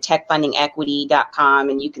can go to techfundingequity.com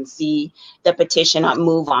and you can see the petition on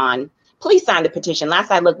Move On. Please sign the petition.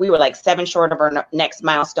 Last I looked, we were like 7 short of our next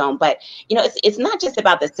milestone. But, it's not just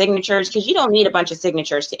about the signatures, because you don't need a bunch of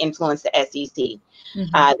signatures to influence the SEC,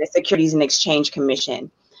 the Securities and Exchange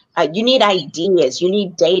Commission. You need ideas, you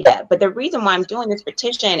need data. But the reason why I'm doing this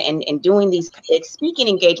petition and doing these speaking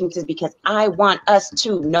engagements is because I want us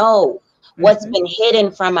to know what's been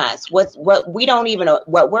hidden from us, what we're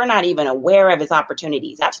not even aware of as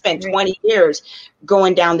opportunities. I've spent 20 years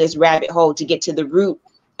going down this rabbit hole to get to the root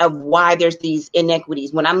of why there's these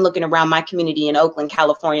inequities. When I'm looking around my community in Oakland,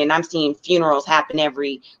 California, and I'm seeing funerals happen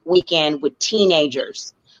every weekend with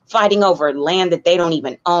teenagers fighting over land that they don't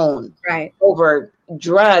even own, over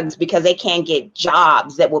drugs because they can't get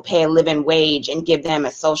jobs that will pay a living wage and give them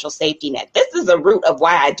a social safety net. This is the root of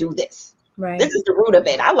why I do this. Right. This is the root of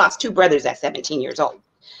it. I lost 2 brothers at 17 years old.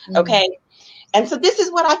 Okay. And so this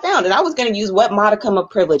is what I found. And I was going to use what modicum of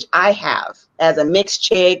privilege I have as a mixed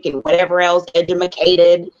chick and whatever else,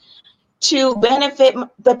 educated, to benefit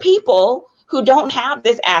the people who don't have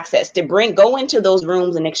this access to go into those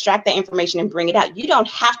rooms and extract the information and bring it out. You don't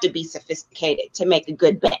have to be sophisticated to make a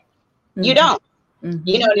good bet. You don't.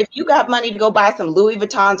 You know, if you got money to go buy some Louis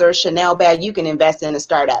Vuittons or a Chanel bag, you can invest in a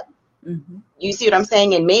startup. You see what I'm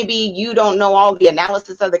saying? And maybe you don't know all the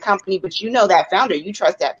analysis of the company, but you know that founder, you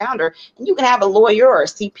trust that founder, and you can have a lawyer or a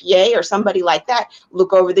CPA or somebody like that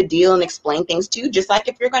look over the deal and explain things to you, just like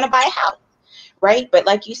if you're going to buy a house, right? But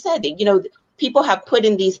like you said, you know, people have put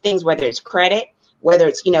in these things, whether it's credit, whether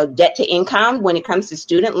it's, you know, debt to income when it comes to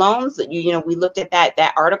student loans. You know, we looked at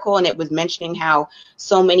that article, and it was mentioning how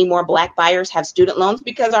so many more Black buyers have student loans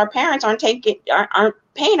because our parents aren't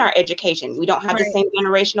paying our education. We don't have the same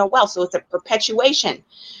generational wealth. So it's a perpetuation,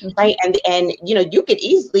 right? And, you know, you could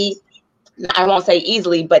easily, I won't say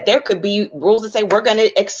easily, but there could be rules that say we're going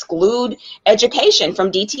to exclude education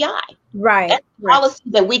from DTI. Right. That's policy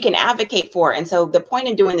that we can advocate for. And so the point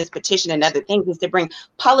in doing this petition and other things is to bring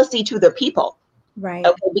policy to the people. Right.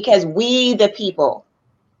 Okay, because we, the people,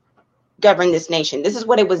 govern this nation. This is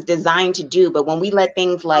what it was designed to do. But when we let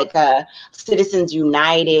things like Citizens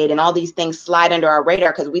United and all these things slide under our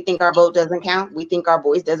radar because we think our vote doesn't count, we think our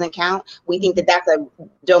voice doesn't count, we think that that's a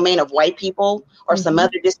domain of white people or some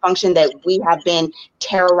other dysfunction that we have been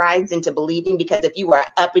terrorized into believing, because if you are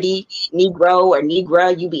uppity Negro or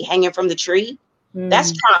Negra, you be hanging from the tree.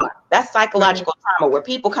 That's trauma. That's psychological trauma, where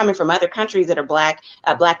people coming from other countries that are Black,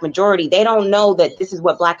 Black majority, they don't know that this is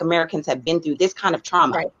what Black Americans have been through, this kind of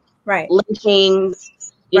trauma. Right.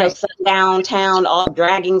 Lynchings, you know, sundown town, all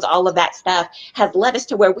draggings, all of that stuff has led us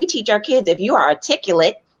to where we teach our kids, if you are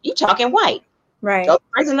articulate, you talking white. Right. So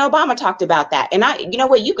President Obama talked about that. And you know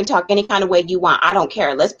what, you can talk any kind of way you want. I don't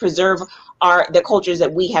care. Let's preserve the cultures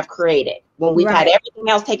that we have created when we've had everything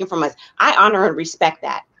else taken from us. I honor and respect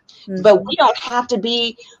that. But we don't have to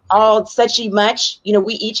be all suchy much. You know,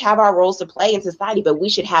 we each have our roles to play in society, but we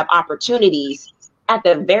should have opportunities at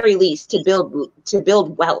the very least to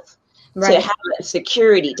build wealth, to have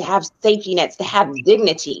security, to have safety nets, to have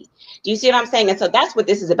dignity. Do you see what I'm saying? And so that's what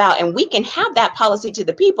this is about. And we can have that policy to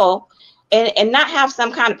the people and not have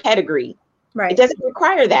some kind of pedigree. Right. It doesn't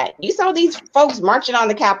require that. You saw these folks marching on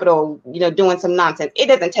the Capitol, you know, doing some nonsense. It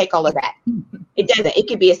doesn't take all of that. It doesn't. It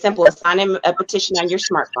could be as simple as signing a petition on your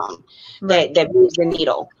smartphone that moves the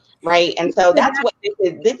needle. Right. And so that's what this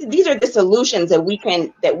is. These are the solutions that we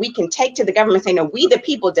can take to the government, saying, no, we the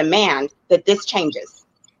people demand that this changes.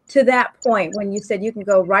 To that point, when you said you can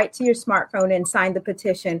go right to your smartphone and sign the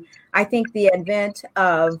petition, I think the advent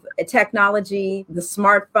of technology, the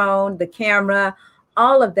smartphone, the camera,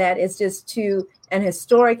 all of that is just to an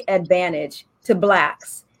historic advantage to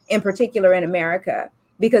Blacks, in particular in America,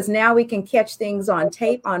 because now we can catch things on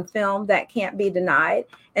tape, on film, that can't be denied.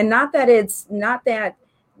 And not that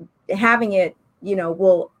having it, you know,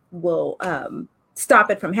 will stop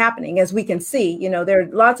it from happening. As we can see, you know, there are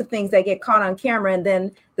lots of things that get caught on camera, and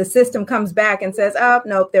then the system comes back and says, oh,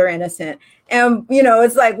 nope, they're innocent. And, you know,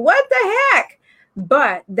 it's like, what the heck?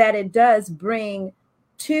 But that it does bring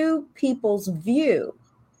to people's view,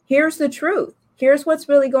 here's the truth. Here's what's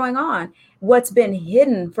really going on, what's been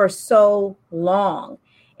hidden for so long.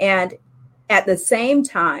 And at the same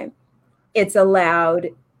time, it's allowed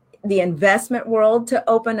the investment world to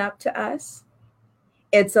open up to us.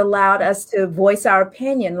 It's allowed us to voice our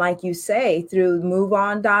opinion, like you say, through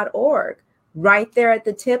moveon.org, right there at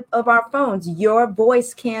the tip of our phones. Your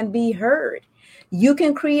voice can be heard. You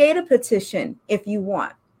can create a petition if you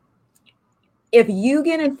want. If you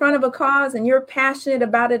get in front of a cause and you're passionate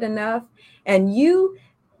about it enough, and you,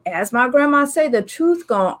 as my grandma say, the truth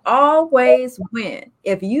gonna always win.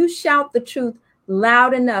 If you shout the truth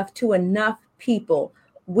loud enough to enough people,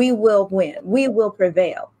 we will win. We will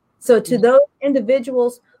prevail. So to those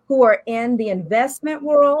individuals who are in the investment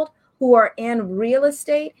world, who are in real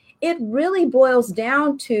estate, it really boils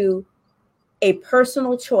down to a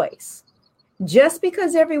personal choice. Just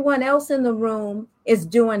because everyone else in the room is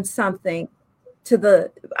doing something to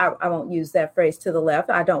the, I won't use that phrase, to the left.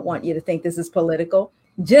 I don't want you to think this is political.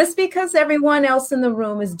 Just because everyone else in the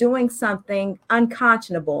room is doing something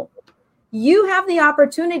unconscionable, you have the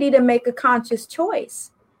opportunity to make a conscious choice.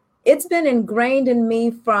 It's been ingrained in me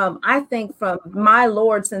from my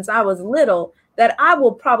Lord since I was little, that I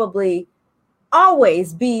will probably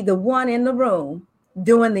always be the one in the room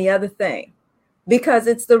doing the other thing because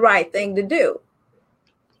it's the right thing to do.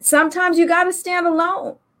 Sometimes you got to stand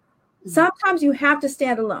alone. Sometimes you have to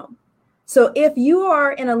stand alone. So if you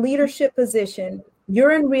are in a leadership position,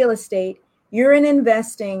 you're in real estate, You're in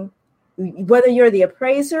investing, whether you're the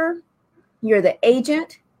appraiser, you're the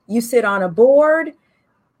agent, you sit on a board,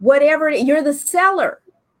 whatever, you're the seller.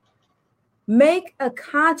 Make a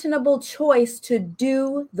conscionable choice to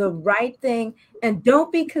do the right thing and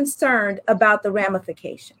don't be concerned about the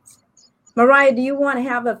ramifications. Mariah, do you want to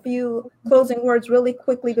have a few closing words really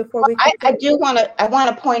quickly before we? I want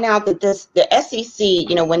to point out that the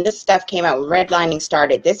SEC, when this stuff came out, redlining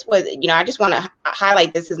started, this was, I just want to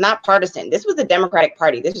highlight, this is not partisan. This was the Democratic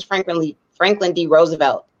Party. This is Franklin D.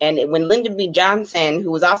 Roosevelt. And when Lyndon B. Johnson,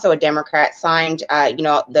 who was also a Democrat, signed,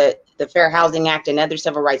 the Fair Housing Act and other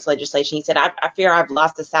civil rights legislation, he said, I fear I've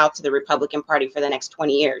lost the South to the Republican Party for the next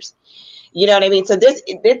 20 years. You know what I mean? So this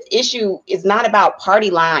issue is not about party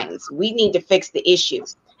lines. We need to fix the issue.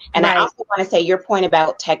 And right. I also want to say your point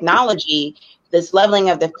about technology, this leveling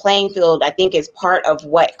of the playing field, I think is part of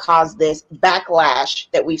what caused this backlash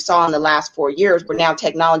that we saw in the last 4 years, where now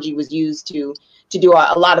technology was used to do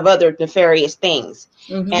a lot of other nefarious things.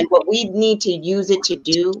 Mm-hmm. And what we need to use it to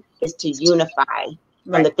do is to unify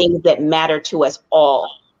on the things that matter to us all.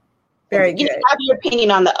 Very good. Have your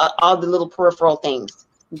opinion on all the little peripheral things.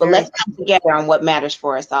 But let's come together on what matters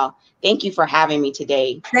for us all. Thank you for having me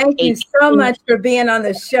today. Thank you so much for being on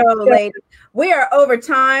the show, lady. We are over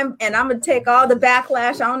time, and I'm going to take all the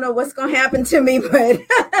backlash. I don't know what's going to happen to me, but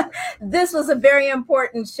this was a very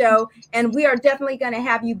important show, and we are definitely going to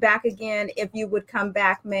have you back again if you would come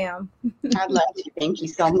back, ma'am. I'd love to. Thank you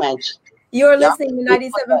so much. You're listening to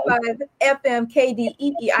 97.5 FM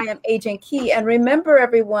KDEE. I am Agent Key. And remember,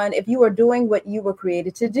 everyone, if you are doing what you were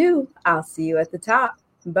created to do, I'll see you at the top.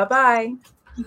 Bye-bye.